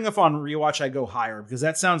wondering if on rewatch I go higher, because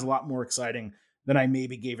that sounds a lot more exciting than I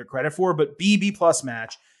maybe gave it credit for. But B+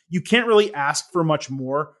 match. You can't really ask for much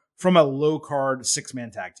more from a low card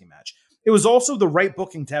 6-man tag team match. It was also the right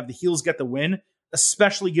booking to have the heels get the win,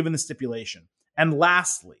 especially given the stipulation. And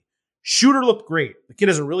lastly, Shooter looked great. The kid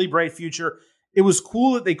has a really bright future. It was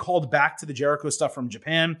cool that they called back to the Jericho stuff from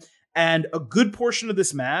Japan. And a good portion of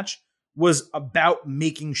this match was about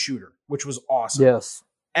making Shooter, which was awesome. Yes.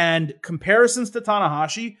 And comparisons to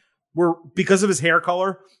Tanahashi were, because of his hair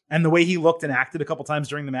color and the way he looked and acted a couple times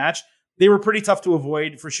during the match, they were pretty tough to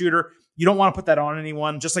avoid for Shooter. You don't want to put that on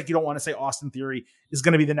anyone, just like you don't want to say Austin Theory is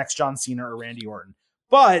going to be the next John Cena or Randy Orton.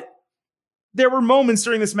 But there were moments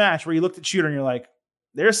during this match where you looked at Shooter and you're like,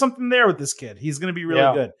 there's something there with this kid. He's going to be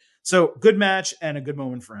really good. So good match and a good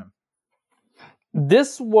moment for him.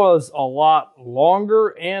 This was a lot longer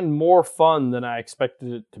and more fun than I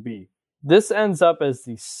expected it to be. This ends up as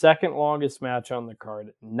the second longest match on the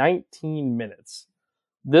card, 19 minutes.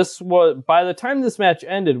 This was, by the time this match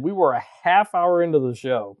ended, we were a half hour into the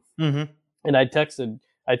show. Mm-hmm. And I texted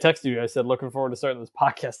you, I said, looking forward to starting this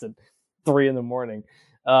podcast at 3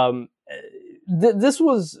 a.m. This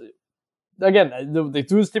was, again, they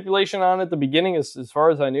threw a stipulation on at the beginning as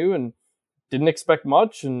far as I knew, and didn't expect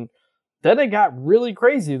much. And then it got really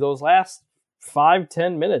crazy those last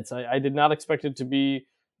 5-10 minutes. I did not expect it to be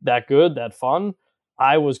that good, that fun.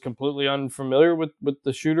 I was completely unfamiliar with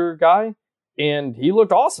the Shooter guy, and he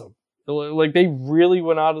looked awesome. Like, they really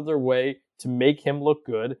went out of their way to make him look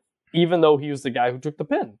good, even though he was the guy who took the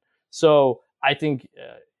pin. So I think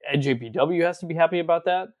NJPW has to be happy about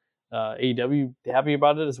that. AEW happy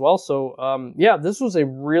about it as well. So this was a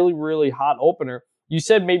really, really hot opener. You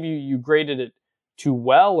said maybe you graded it too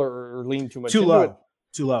well or leaned too much into it.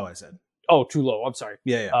 Too low, I said. Oh, too low. I'm sorry.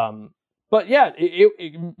 Yeah. But yeah,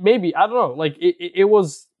 it maybe, I don't know. Like it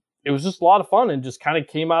was just a lot of fun and just kind of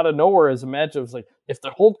came out of nowhere as a match. It was like, if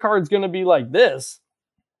the whole card's going to be like this,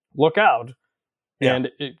 look out. Yeah. And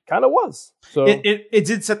it kind of was. So it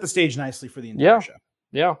did set the stage nicely for the entire show.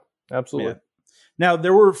 Yeah, absolutely. Yeah. Now,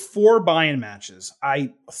 there were 4 buy-in matches.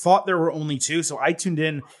 I thought there were only 2, so I tuned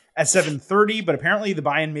in at 7:30, but apparently the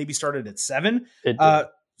buy-in maybe started at 7. It did.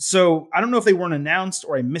 So I don't know if they weren't announced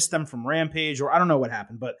or I missed them from Rampage or I don't know what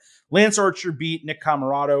happened, but Lance Archer beat Nick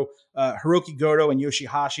Camarato. Hiroki Goto and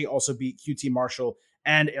Yoshihashi also beat QT Marshall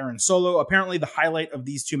and Aaron Solo. Apparently the highlight of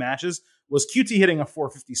these 2 matches was QT hitting a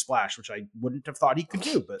 450 splash, which I wouldn't have thought he could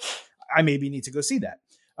do, but I maybe need to go see that.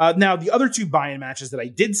 Now, the other 2 buy-in matches that I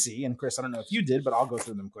did see, and Chris, I don't know if you did, but I'll go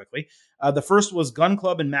through them quickly. The first was Gun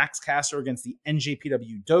Club and Max Caster against the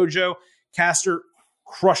NJPW Dojo. Caster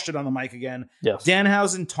crushed it on the mic again. Yes.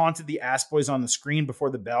 Danhausen taunted the Ass Boys on the screen before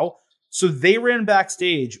the bell, so they ran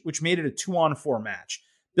backstage, which made it a 2-on-4 match.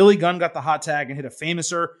 Billy Gunn got the hot tag and hit a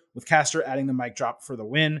Famouser, with Caster adding the mic drop for the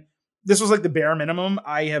win. This was like the bare minimum.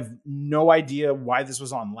 I have no idea why this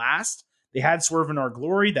was on last. They had Swerve in Our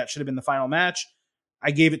Glory. That should have been the final match.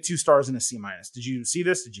 I gave it 2 stars and a C-. Did you see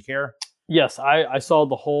this? Did you care? Yes, I saw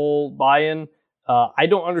the whole buy-in. I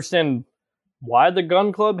don't understand why the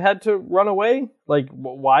Gun Club had to run away. Like,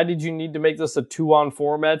 why did you need to make this a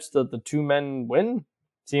 2-on-4 match that the 2 men win?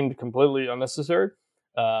 Seemed completely unnecessary.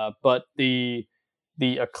 But the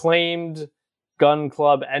acclaimed Gun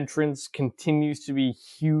Club entrance continues to be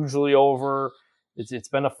hugely over. It's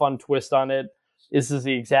been a fun twist on it. This is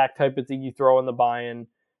the exact type of thing you throw in the buy-in.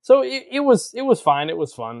 So it was fine. It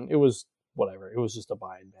was fun. It was whatever. It was just a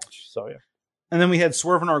buy-in match. So yeah. And then we had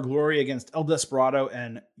Swerve in Our Glory against El Desperado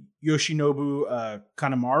and Yoshinobu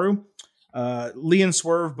Kanemaru. Lee and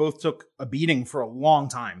Swerve both took a beating for a long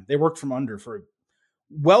time. They worked from under for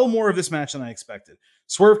well more of this match than I expected.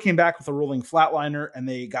 Swerve came back with a rolling flatliner, and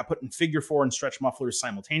they got put in figure 4 and stretch mufflers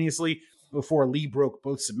simultaneously before Lee broke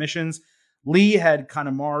both submissions. Lee had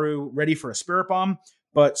Kanemaru ready for a spirit bomb,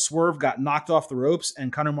 but Swerve got knocked off the ropes,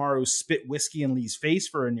 and Kanemaru spit whiskey in Lee's face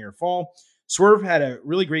for a near fall. Swerve had a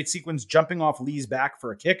really great sequence jumping off Lee's back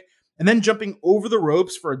for a kick, and then jumping over the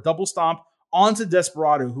ropes for a double stomp onto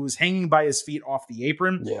Desperado, who was hanging by his feet off the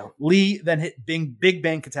apron. Yeah. Lee then hit Big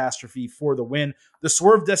Bang Catastrophe for the win. The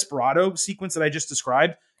Swerve Desperado sequence that I just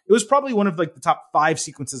described, It was probably one of like the top 5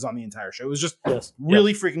 sequences on the entire show. It was just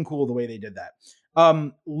really freaking cool the way they did that.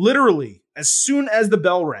 Literally, as soon as the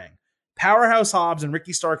bell rang, Powerhouse Hobbs and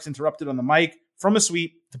Ricky Starks interrupted on the mic from a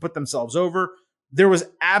sweep to put themselves over. There was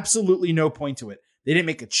absolutely no point to it. They didn't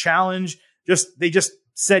make a challenge. They just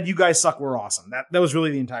said, you guys suck, we're awesome. That was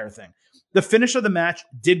really the entire thing. The finish of the match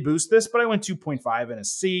did boost this, but I went 2.5 and a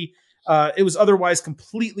C. It was otherwise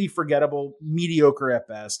completely forgettable, mediocre at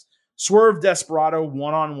best. Swerve Desperado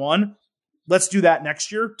one-on-one. Let's do that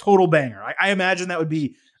next year. Total banger. I imagine that would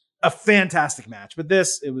be a fantastic match, but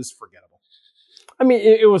it was forgettable. I mean,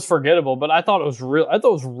 it was forgettable, but I thought it was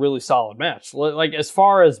a really solid match. Like, as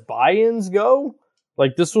far as buy-ins go,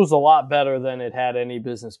 like, this was a lot better than it had any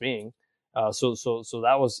business being. So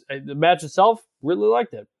that was the match itself. Really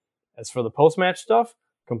liked it. As for the post-match stuff,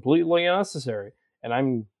 completely unnecessary. And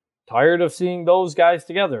I'm tired of seeing those guys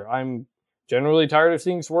together. I'm generally tired of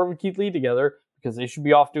seeing Swerve and Keith Lee together because they should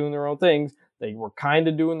be off doing their own things. They were kind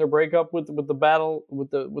of doing their breakup with the battle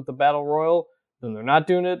royal. Then they're not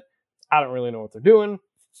doing it. I don't really know what they're doing.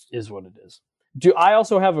 Is what it is. I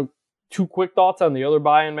also have 2 quick thoughts on the other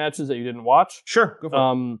buy-in matches that you didn't watch? Sure, go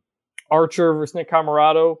for it. Archer versus Nick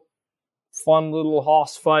Camarado. Fun little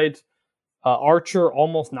hoss fight. Archer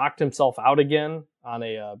almost knocked himself out again on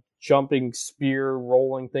a jumping spear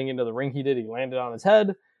rolling thing into the ring he did. He landed on his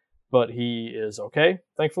head, but he is okay,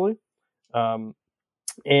 thankfully. And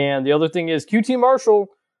the other thing is QT Marshall,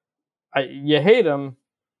 you hate him,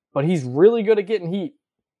 but he's really good at getting heat.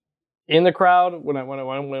 In the crowd, when I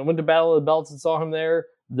went to Battle of the Belts and saw him there,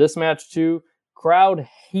 this match too, crowd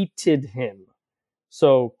hated him.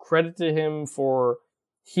 So credit to him for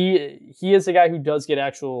he is a guy who does get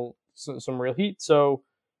some real heat. So,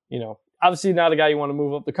 obviously not a guy you want to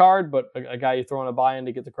move up the card, but a guy you throw in a buy-in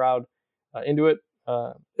to get the crowd into it.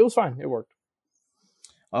 It was fine. It worked.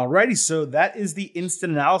 Alrighty, so that is the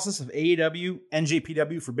instant analysis of AEW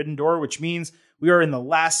NJPW Forbidden Door, which means we are in the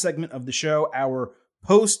last segment of the show, our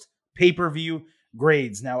post-pay-per-view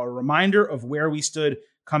grades. Now, a reminder of where we stood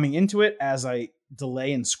coming into it as I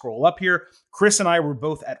delay and scroll up here. Chris and I were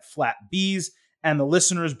both at flat Bs, and the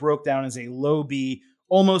listeners broke down as a low B,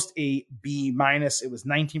 almost a B minus. It was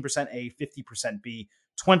 19% A, 50% B,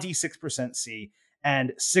 26% C,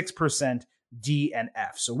 and 6% D and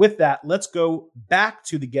F. So with that, let's go back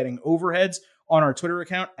to the Getting Overheads on our Twitter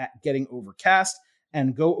account at Getting Overcast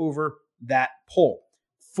and go over that poll.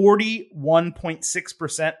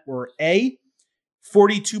 41.6% were A,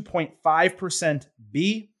 42.5%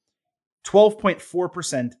 B,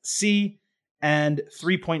 12.4% C, and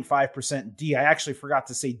 3.5% D. I actually forgot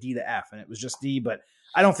to say D to F, and it was just D, but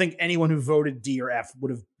I don't think anyone who voted D or F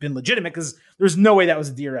would have been legitimate because there's no way that was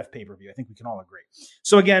a D or F pay-per-view. I think we can all agree.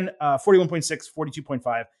 So again, 41.6,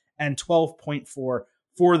 42.5, and 12.4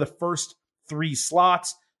 for the first 3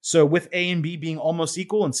 slots. So with A and B being almost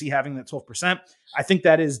equal and C having that 12%, I think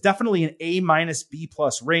that is definitely an A minus B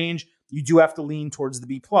plus range. You do have to lean towards the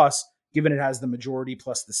B plus, given it has the majority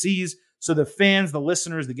plus the C's. So the fans, the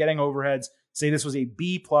listeners, the Getting Overheads say this was a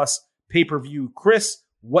B plus pay-per-view. Chris,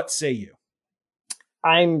 what say you?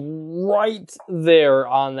 I'm right there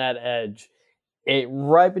on that edge.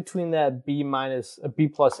 Right between that B minus, a B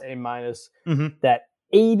plus, A minus, that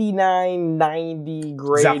 89, 90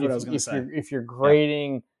 grade. Exactly what I was going to say. If you're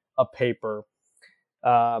grading a paper,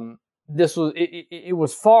 this was it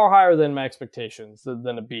was far higher than my expectations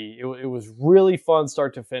than a B. It was really fun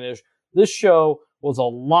start to finish. This show was a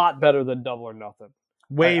lot better than Double or Nothing.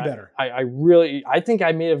 Way better. I think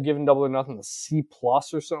I may have given Double or Nothing a C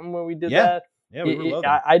plus or something when we did that. Yeah, we were low.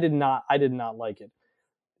 I did not like it.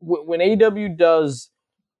 When AEW does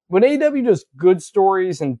good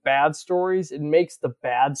stories and bad stories, it makes the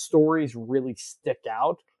bad stories really stick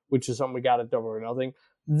out, which is something we got at Double or Nothing.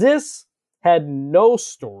 This had no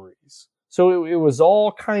stories. So it was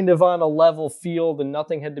all kind of on a level field and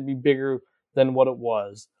nothing had to be bigger than what it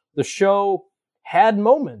was. The show had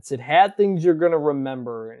moments. It had things you're going to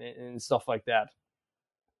remember and stuff like that.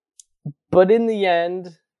 But in the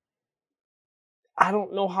end, I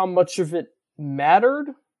don't know how much of it mattered.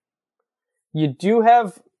 You do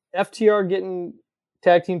have FTR getting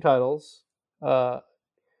tag team titles.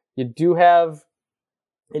 You do have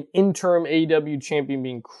an interim AEW champion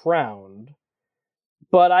being crowned.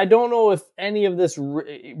 But I don't know if any of this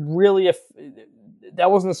really, if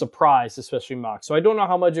that wasn't a surprise, especially Mox. So I don't know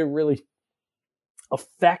how much it really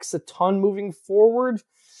affects a ton moving forward.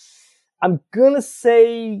 I'm going to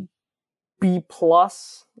say B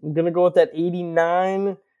plus. I'm going to go with that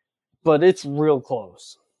 89, but it's real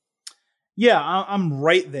close. Yeah, I'm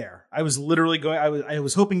right there. I was literally going. I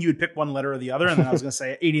was hoping you would pick one letter or the other, and then I was going to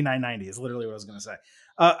say 89.90 is literally what I was going to say.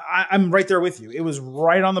 I'm right there with you. It was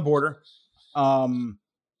right on the border.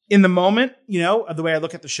 In the moment, of the way I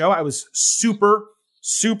look at the show, I was super,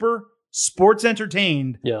 super sports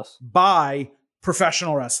entertained. Yes. By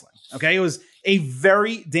professional wrestling. Okay, it was a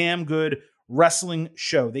very damn good wrestling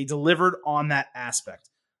show. They delivered on that aspect.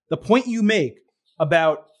 The point you make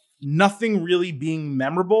about nothing really being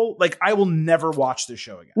memorable, like I will never watch this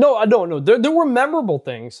show again. No, I don't know. There were memorable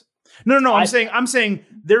things. No. I'm saying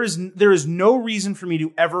there is no reason for me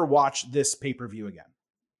to ever watch this pay-per-view again.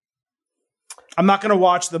 I'm not going to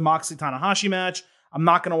watch the Moxley Tanahashi match. I'm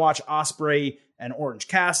not going to watch Ospreay and Orange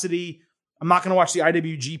Cassidy. I'm not going to watch the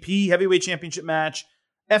IWGP Heavyweight Championship match.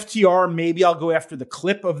 FTR, maybe I'll go after the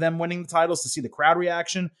clip of them winning the titles to see the crowd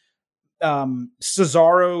reaction.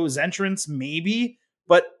 Cesaro's entrance, maybe.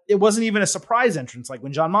 But it wasn't even a surprise entrance like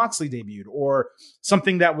when Jon Moxley debuted, or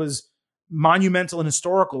something that was monumental and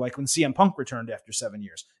historical like when CM Punk returned after 7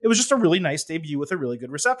 years. It was just a really nice debut with a really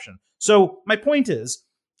good reception. So my point is,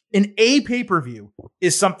 an A pay-per-view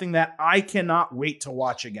is something that I cannot wait to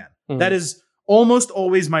watch again. Mm-hmm. That is almost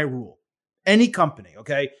always my rule. Any company,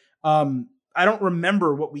 okay? I don't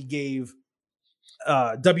remember what we gave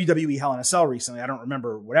WWE Hell in a Cell recently. I don't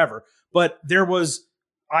remember whatever. But there was...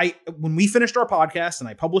 when we finished our podcast and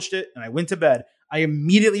I published it and I went to bed, I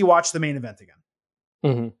immediately watched the main event again.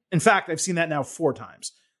 Mm-hmm. In fact, I've seen that now 4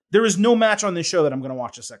 times. There is no match on this show that I'm going to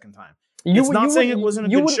watch a second time. It's not saying it wasn't a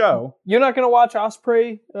good show. You're not going to watch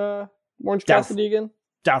Ospreay, Orange Cassidy again?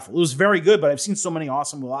 Doubtful. It was very good, but I've seen so many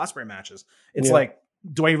awesome Will Ospreay matches. It's like,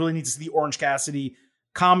 do I really need to see the Orange Cassidy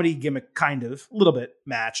comedy gimmick kind of, a little bit,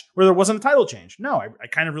 match where there wasn't a title change? No, I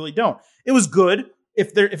kind of really don't. It was good.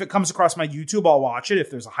 If it comes across my YouTube, I'll watch it.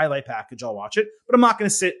 If there's a highlight package, I'll watch it. But I'm not going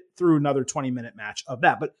to sit through another 20-minute match of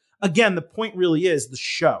that. But again, the point really is the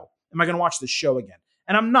show. Am I going to watch the show again?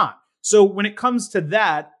 And I'm not. So when it comes to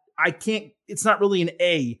that, I can't. It's not really an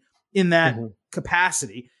A in that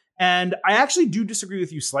capacity. And I actually do disagree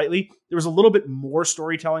with you slightly. There was a little bit more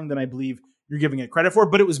storytelling than I believe you're giving it credit for,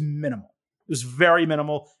 but it was minimal. It was very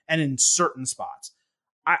minimal, and in certain spots.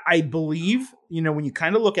 I believe, when you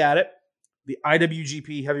kind of look at it, the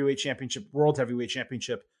IWGP Heavyweight Championship, World Heavyweight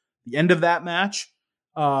Championship, the end of that match,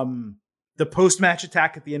 the post-match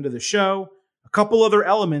attack at the end of the show, a couple other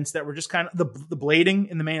elements that were just kind of the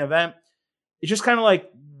blading in the main event. It's just kind of like,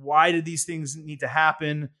 why did these things need to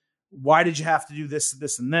happen? Why did you have to do this,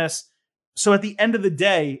 this, and this? So at the end of the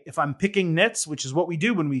day, if I'm picking nits, which is what we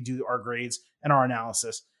do when we do our grades and our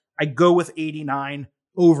analysis, I go with 89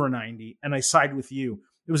 over 90, and I side with you.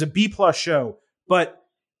 It was a B+ show, but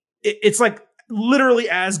it's like literally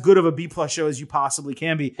as good of a B+ show as you possibly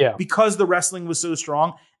can be because the wrestling was so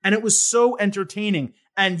strong and it was so entertaining.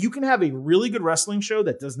 And you can have a really good wrestling show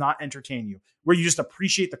that does not entertain you, where you just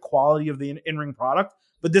appreciate the quality of the in-ring product.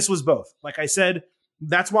 But this was both. Like I said,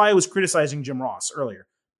 that's why I was criticizing Jim Ross earlier.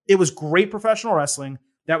 It was great professional wrestling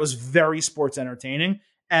that was very sports entertaining.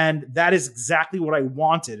 And that is exactly what I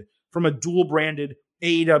wanted from a dual-branded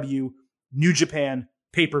AEW New Japan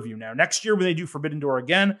pay-per-view. Now, next year when they do Forbidden Door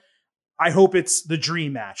again, I hope it's the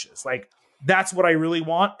dream matches. Like, that's what I really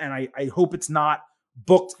want. And I hope it's not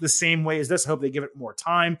booked the same way as this. I hope they give it more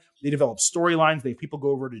time. They develop storylines. They have people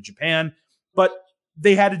go over to Japan. But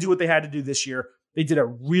they had to do what they had to do this year. They did a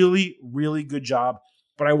really, really good job.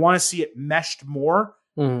 But I want to see it meshed more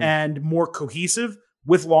and more cohesive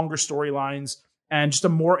with longer storylines and just a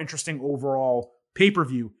more interesting overall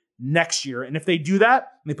pay-per-view next year. And if they do that,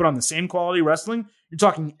 and they put on the same quality wrrestling, you're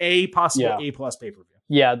talking possible A+ pay-per-view.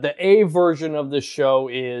 Yeah, the A version of the show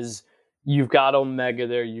is you've got Omega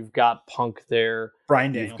there, you've got Punk there,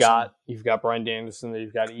 Bryan Danielson. You've got Bryan Danielson there,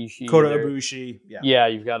 you've got Ishii Kota there. Ibushi. Yeah,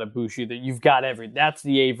 you've got Ibushi there. You've got that's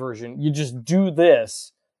the A version. You just do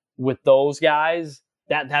this with those guys.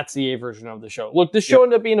 That's the A version of the show. Look, this show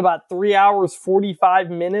ended up being about 3 hours, 45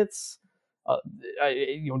 minutes.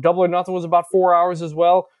 Double or Nothing was about 4 hours as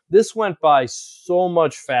well. This went by so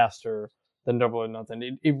much faster than Double or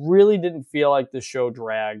Nothing. It really didn't feel like the show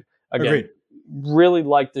dragged. Again, Agreed. Really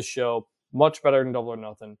liked the show. Much better than Double or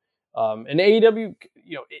Nothing. And AEW,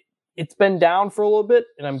 it's been down for a little bit,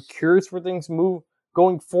 and I'm curious where things move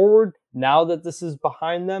going forward. Now that this is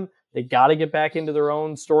behind them, they got to get back into their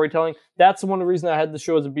own storytelling. That's one of the reasons I had the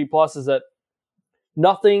show as a B+, is that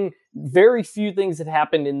very few things that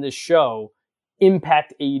happened in this show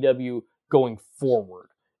impact AEW going forward.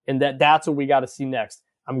 And that's what we got to see next.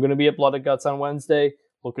 I'm going to be at Blood and Guts on Wednesday.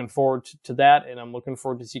 Looking forward to that. And I'm looking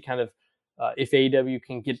forward to see kind of if AEW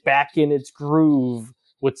can get back in its groove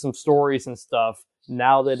with some stories and stuff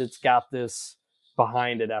now that it's got this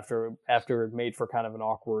behind it after it made for kind of an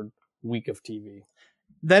awkward week of TV.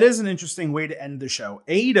 That is an interesting way to end the show.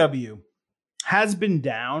 AEW has been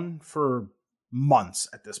down for months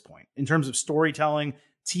at this point in terms of storytelling,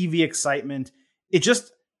 TV excitement. It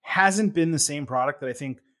just hasn't been the same product that I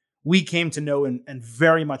think we came to know and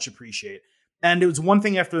very much appreciate. And it was one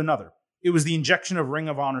thing after another. It was the injection of Ring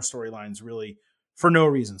of Honor storylines really for no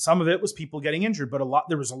reason. Some of it was people getting injured, but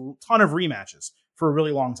there was a ton of rematches for a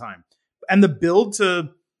really long time. And the build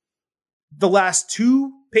to the last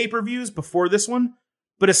two pay-per-views before this one,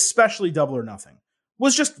 but especially Double or Nothing,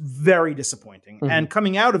 was just very disappointing. Mm-hmm. And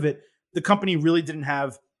coming out of it, the company really didn't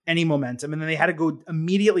have any momentum. And then they had to go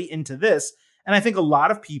immediately into this. And I think a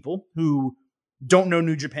lot of people who don't know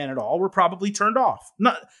New Japan at all were probably turned off.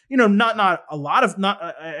 I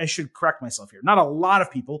should correct myself here. Not a lot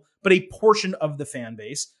of people, but a portion of the fan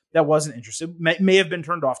base that wasn't interested may have been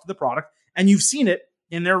turned off to the product. And you've seen it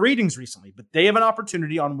in their ratings recently. But they have an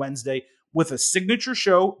opportunity on Wednesday with a signature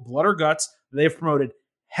show, Blood or Guts. They've promoted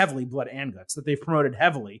heavily, Blood and Guts, that they've promoted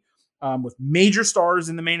heavily with major stars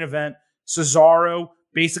in the main event. Cesaro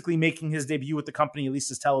basically making his debut with the company, at least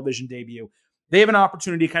his television debut. They have an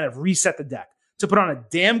opportunity to kind of reset the deck, to put on a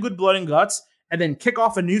damn good Blood and Guts, and then kick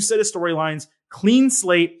off a new set of storylines, clean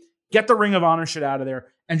slate, get the Ring of Honor shit out of there,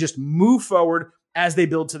 and just move forward as they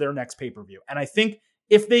build to their next pay-per-view. And I think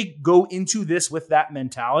if they go into this with that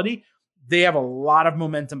mentality, they have a lot of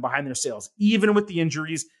momentum behind their sales, even with the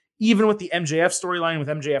injuries, even with the MJF storyline, with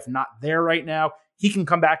MJF not there right now. He can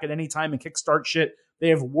come back at any time and kickstart shit. They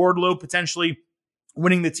have Wardlow potentially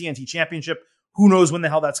winning the TNT Championship. Who knows when the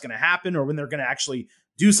hell that's going to happen or when they're going to actually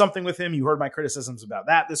do something with him. You heard my criticisms about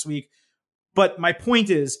that this week. But my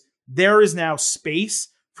point is, there is now space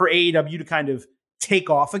for AEW to kind of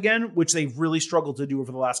take off again, which they've really struggled to do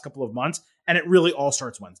over the last couple of months. And it really all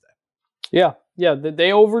starts Wednesday. Yeah.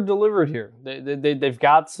 They over-delivered here. They've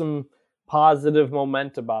got some positive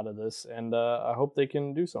momentum out of this, and I hope they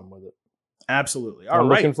can do something with it. Absolutely. I'm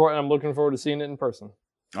looking forward to seeing it in person.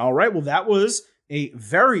 All right. Well, that was a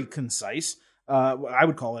very concise, I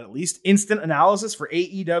would call it at least, instant analysis for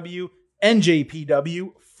AEW,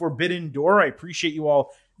 NJPW, Forbidden Door. I appreciate you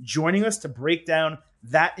all joining us to break down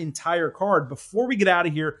that entire card. Before we get out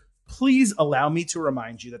of here, please allow me to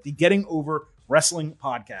remind you that the Getting Over Wrestling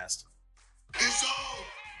podcast is all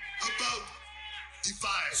about Defy.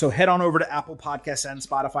 So head on over to Apple Podcasts and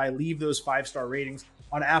Spotify. Leave those 5-star ratings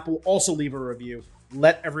on Apple. Also leave a review.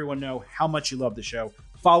 Let everyone know how much you love the show.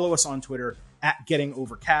 Follow us on Twitter at Getting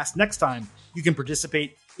Overcast. Next time, you can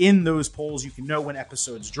participate in those polls. You can know when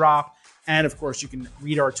episodes drop. And of course, you can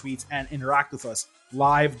read our tweets and interact with us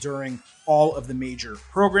live during all of the major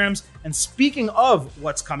programs. And speaking of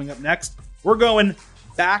what's coming up next, we're going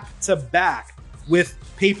back to back with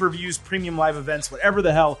pay-per-views, premium live events, whatever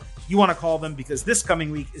the hell you want to call them, because this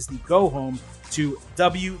coming week is the go home to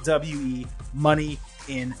WWE Money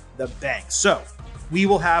in the Bank. So we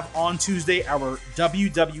will have on Tuesday our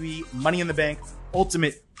WWE Money in the Bank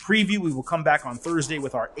Ultimate Preview. We will come back on Thursday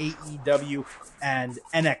with our AEW and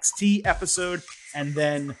NXT episode. And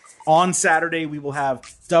then on Saturday, we will have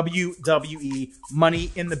WWE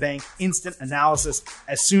Money in the Bank Instant Analysis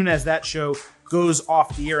as soon as that show goes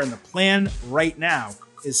off the air. And the plan right now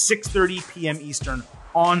is 6:30 p.m. Eastern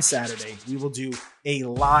on Saturday. We will do a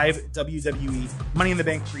live WWE Money in the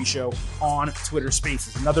Bank pre-show on Twitter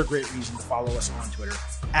Spaces. Another great reason to follow us on Twitter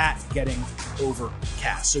at Getting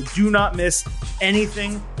Overcast. So do not miss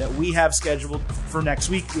anything that we have scheduled for next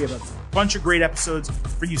week. We have a bunch of great episodes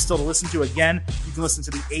for you still to listen to. Again, you can listen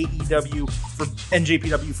to the AEW for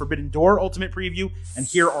NJPW Forbidden Door Ultimate Preview and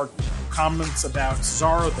hear our comments about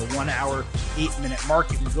Cesaro at the 1 hour, 8-minute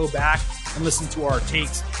mark. You can go back and listen to our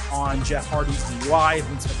takes on Jeff Hardy's DUI,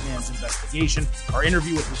 Vince McMahon's investigation, our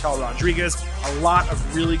interview with Raquel Rodriguez, a lot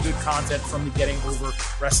of really good content from the Getting Over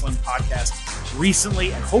Wrestling podcast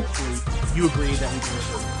recently, and hopefully you agree that we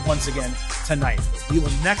delivered once again tonight. We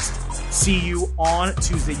will next see you on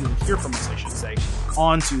Tuesday. You will hear from us, I should say,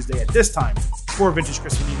 on Tuesday at this time for Vintage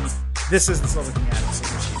Chris Vanini. This is the Silver King Adam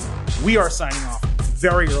Silverstein. We are signing off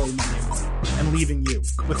very early Monday morning and leaving you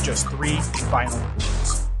with just 3 final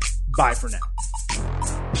words. Bye for now.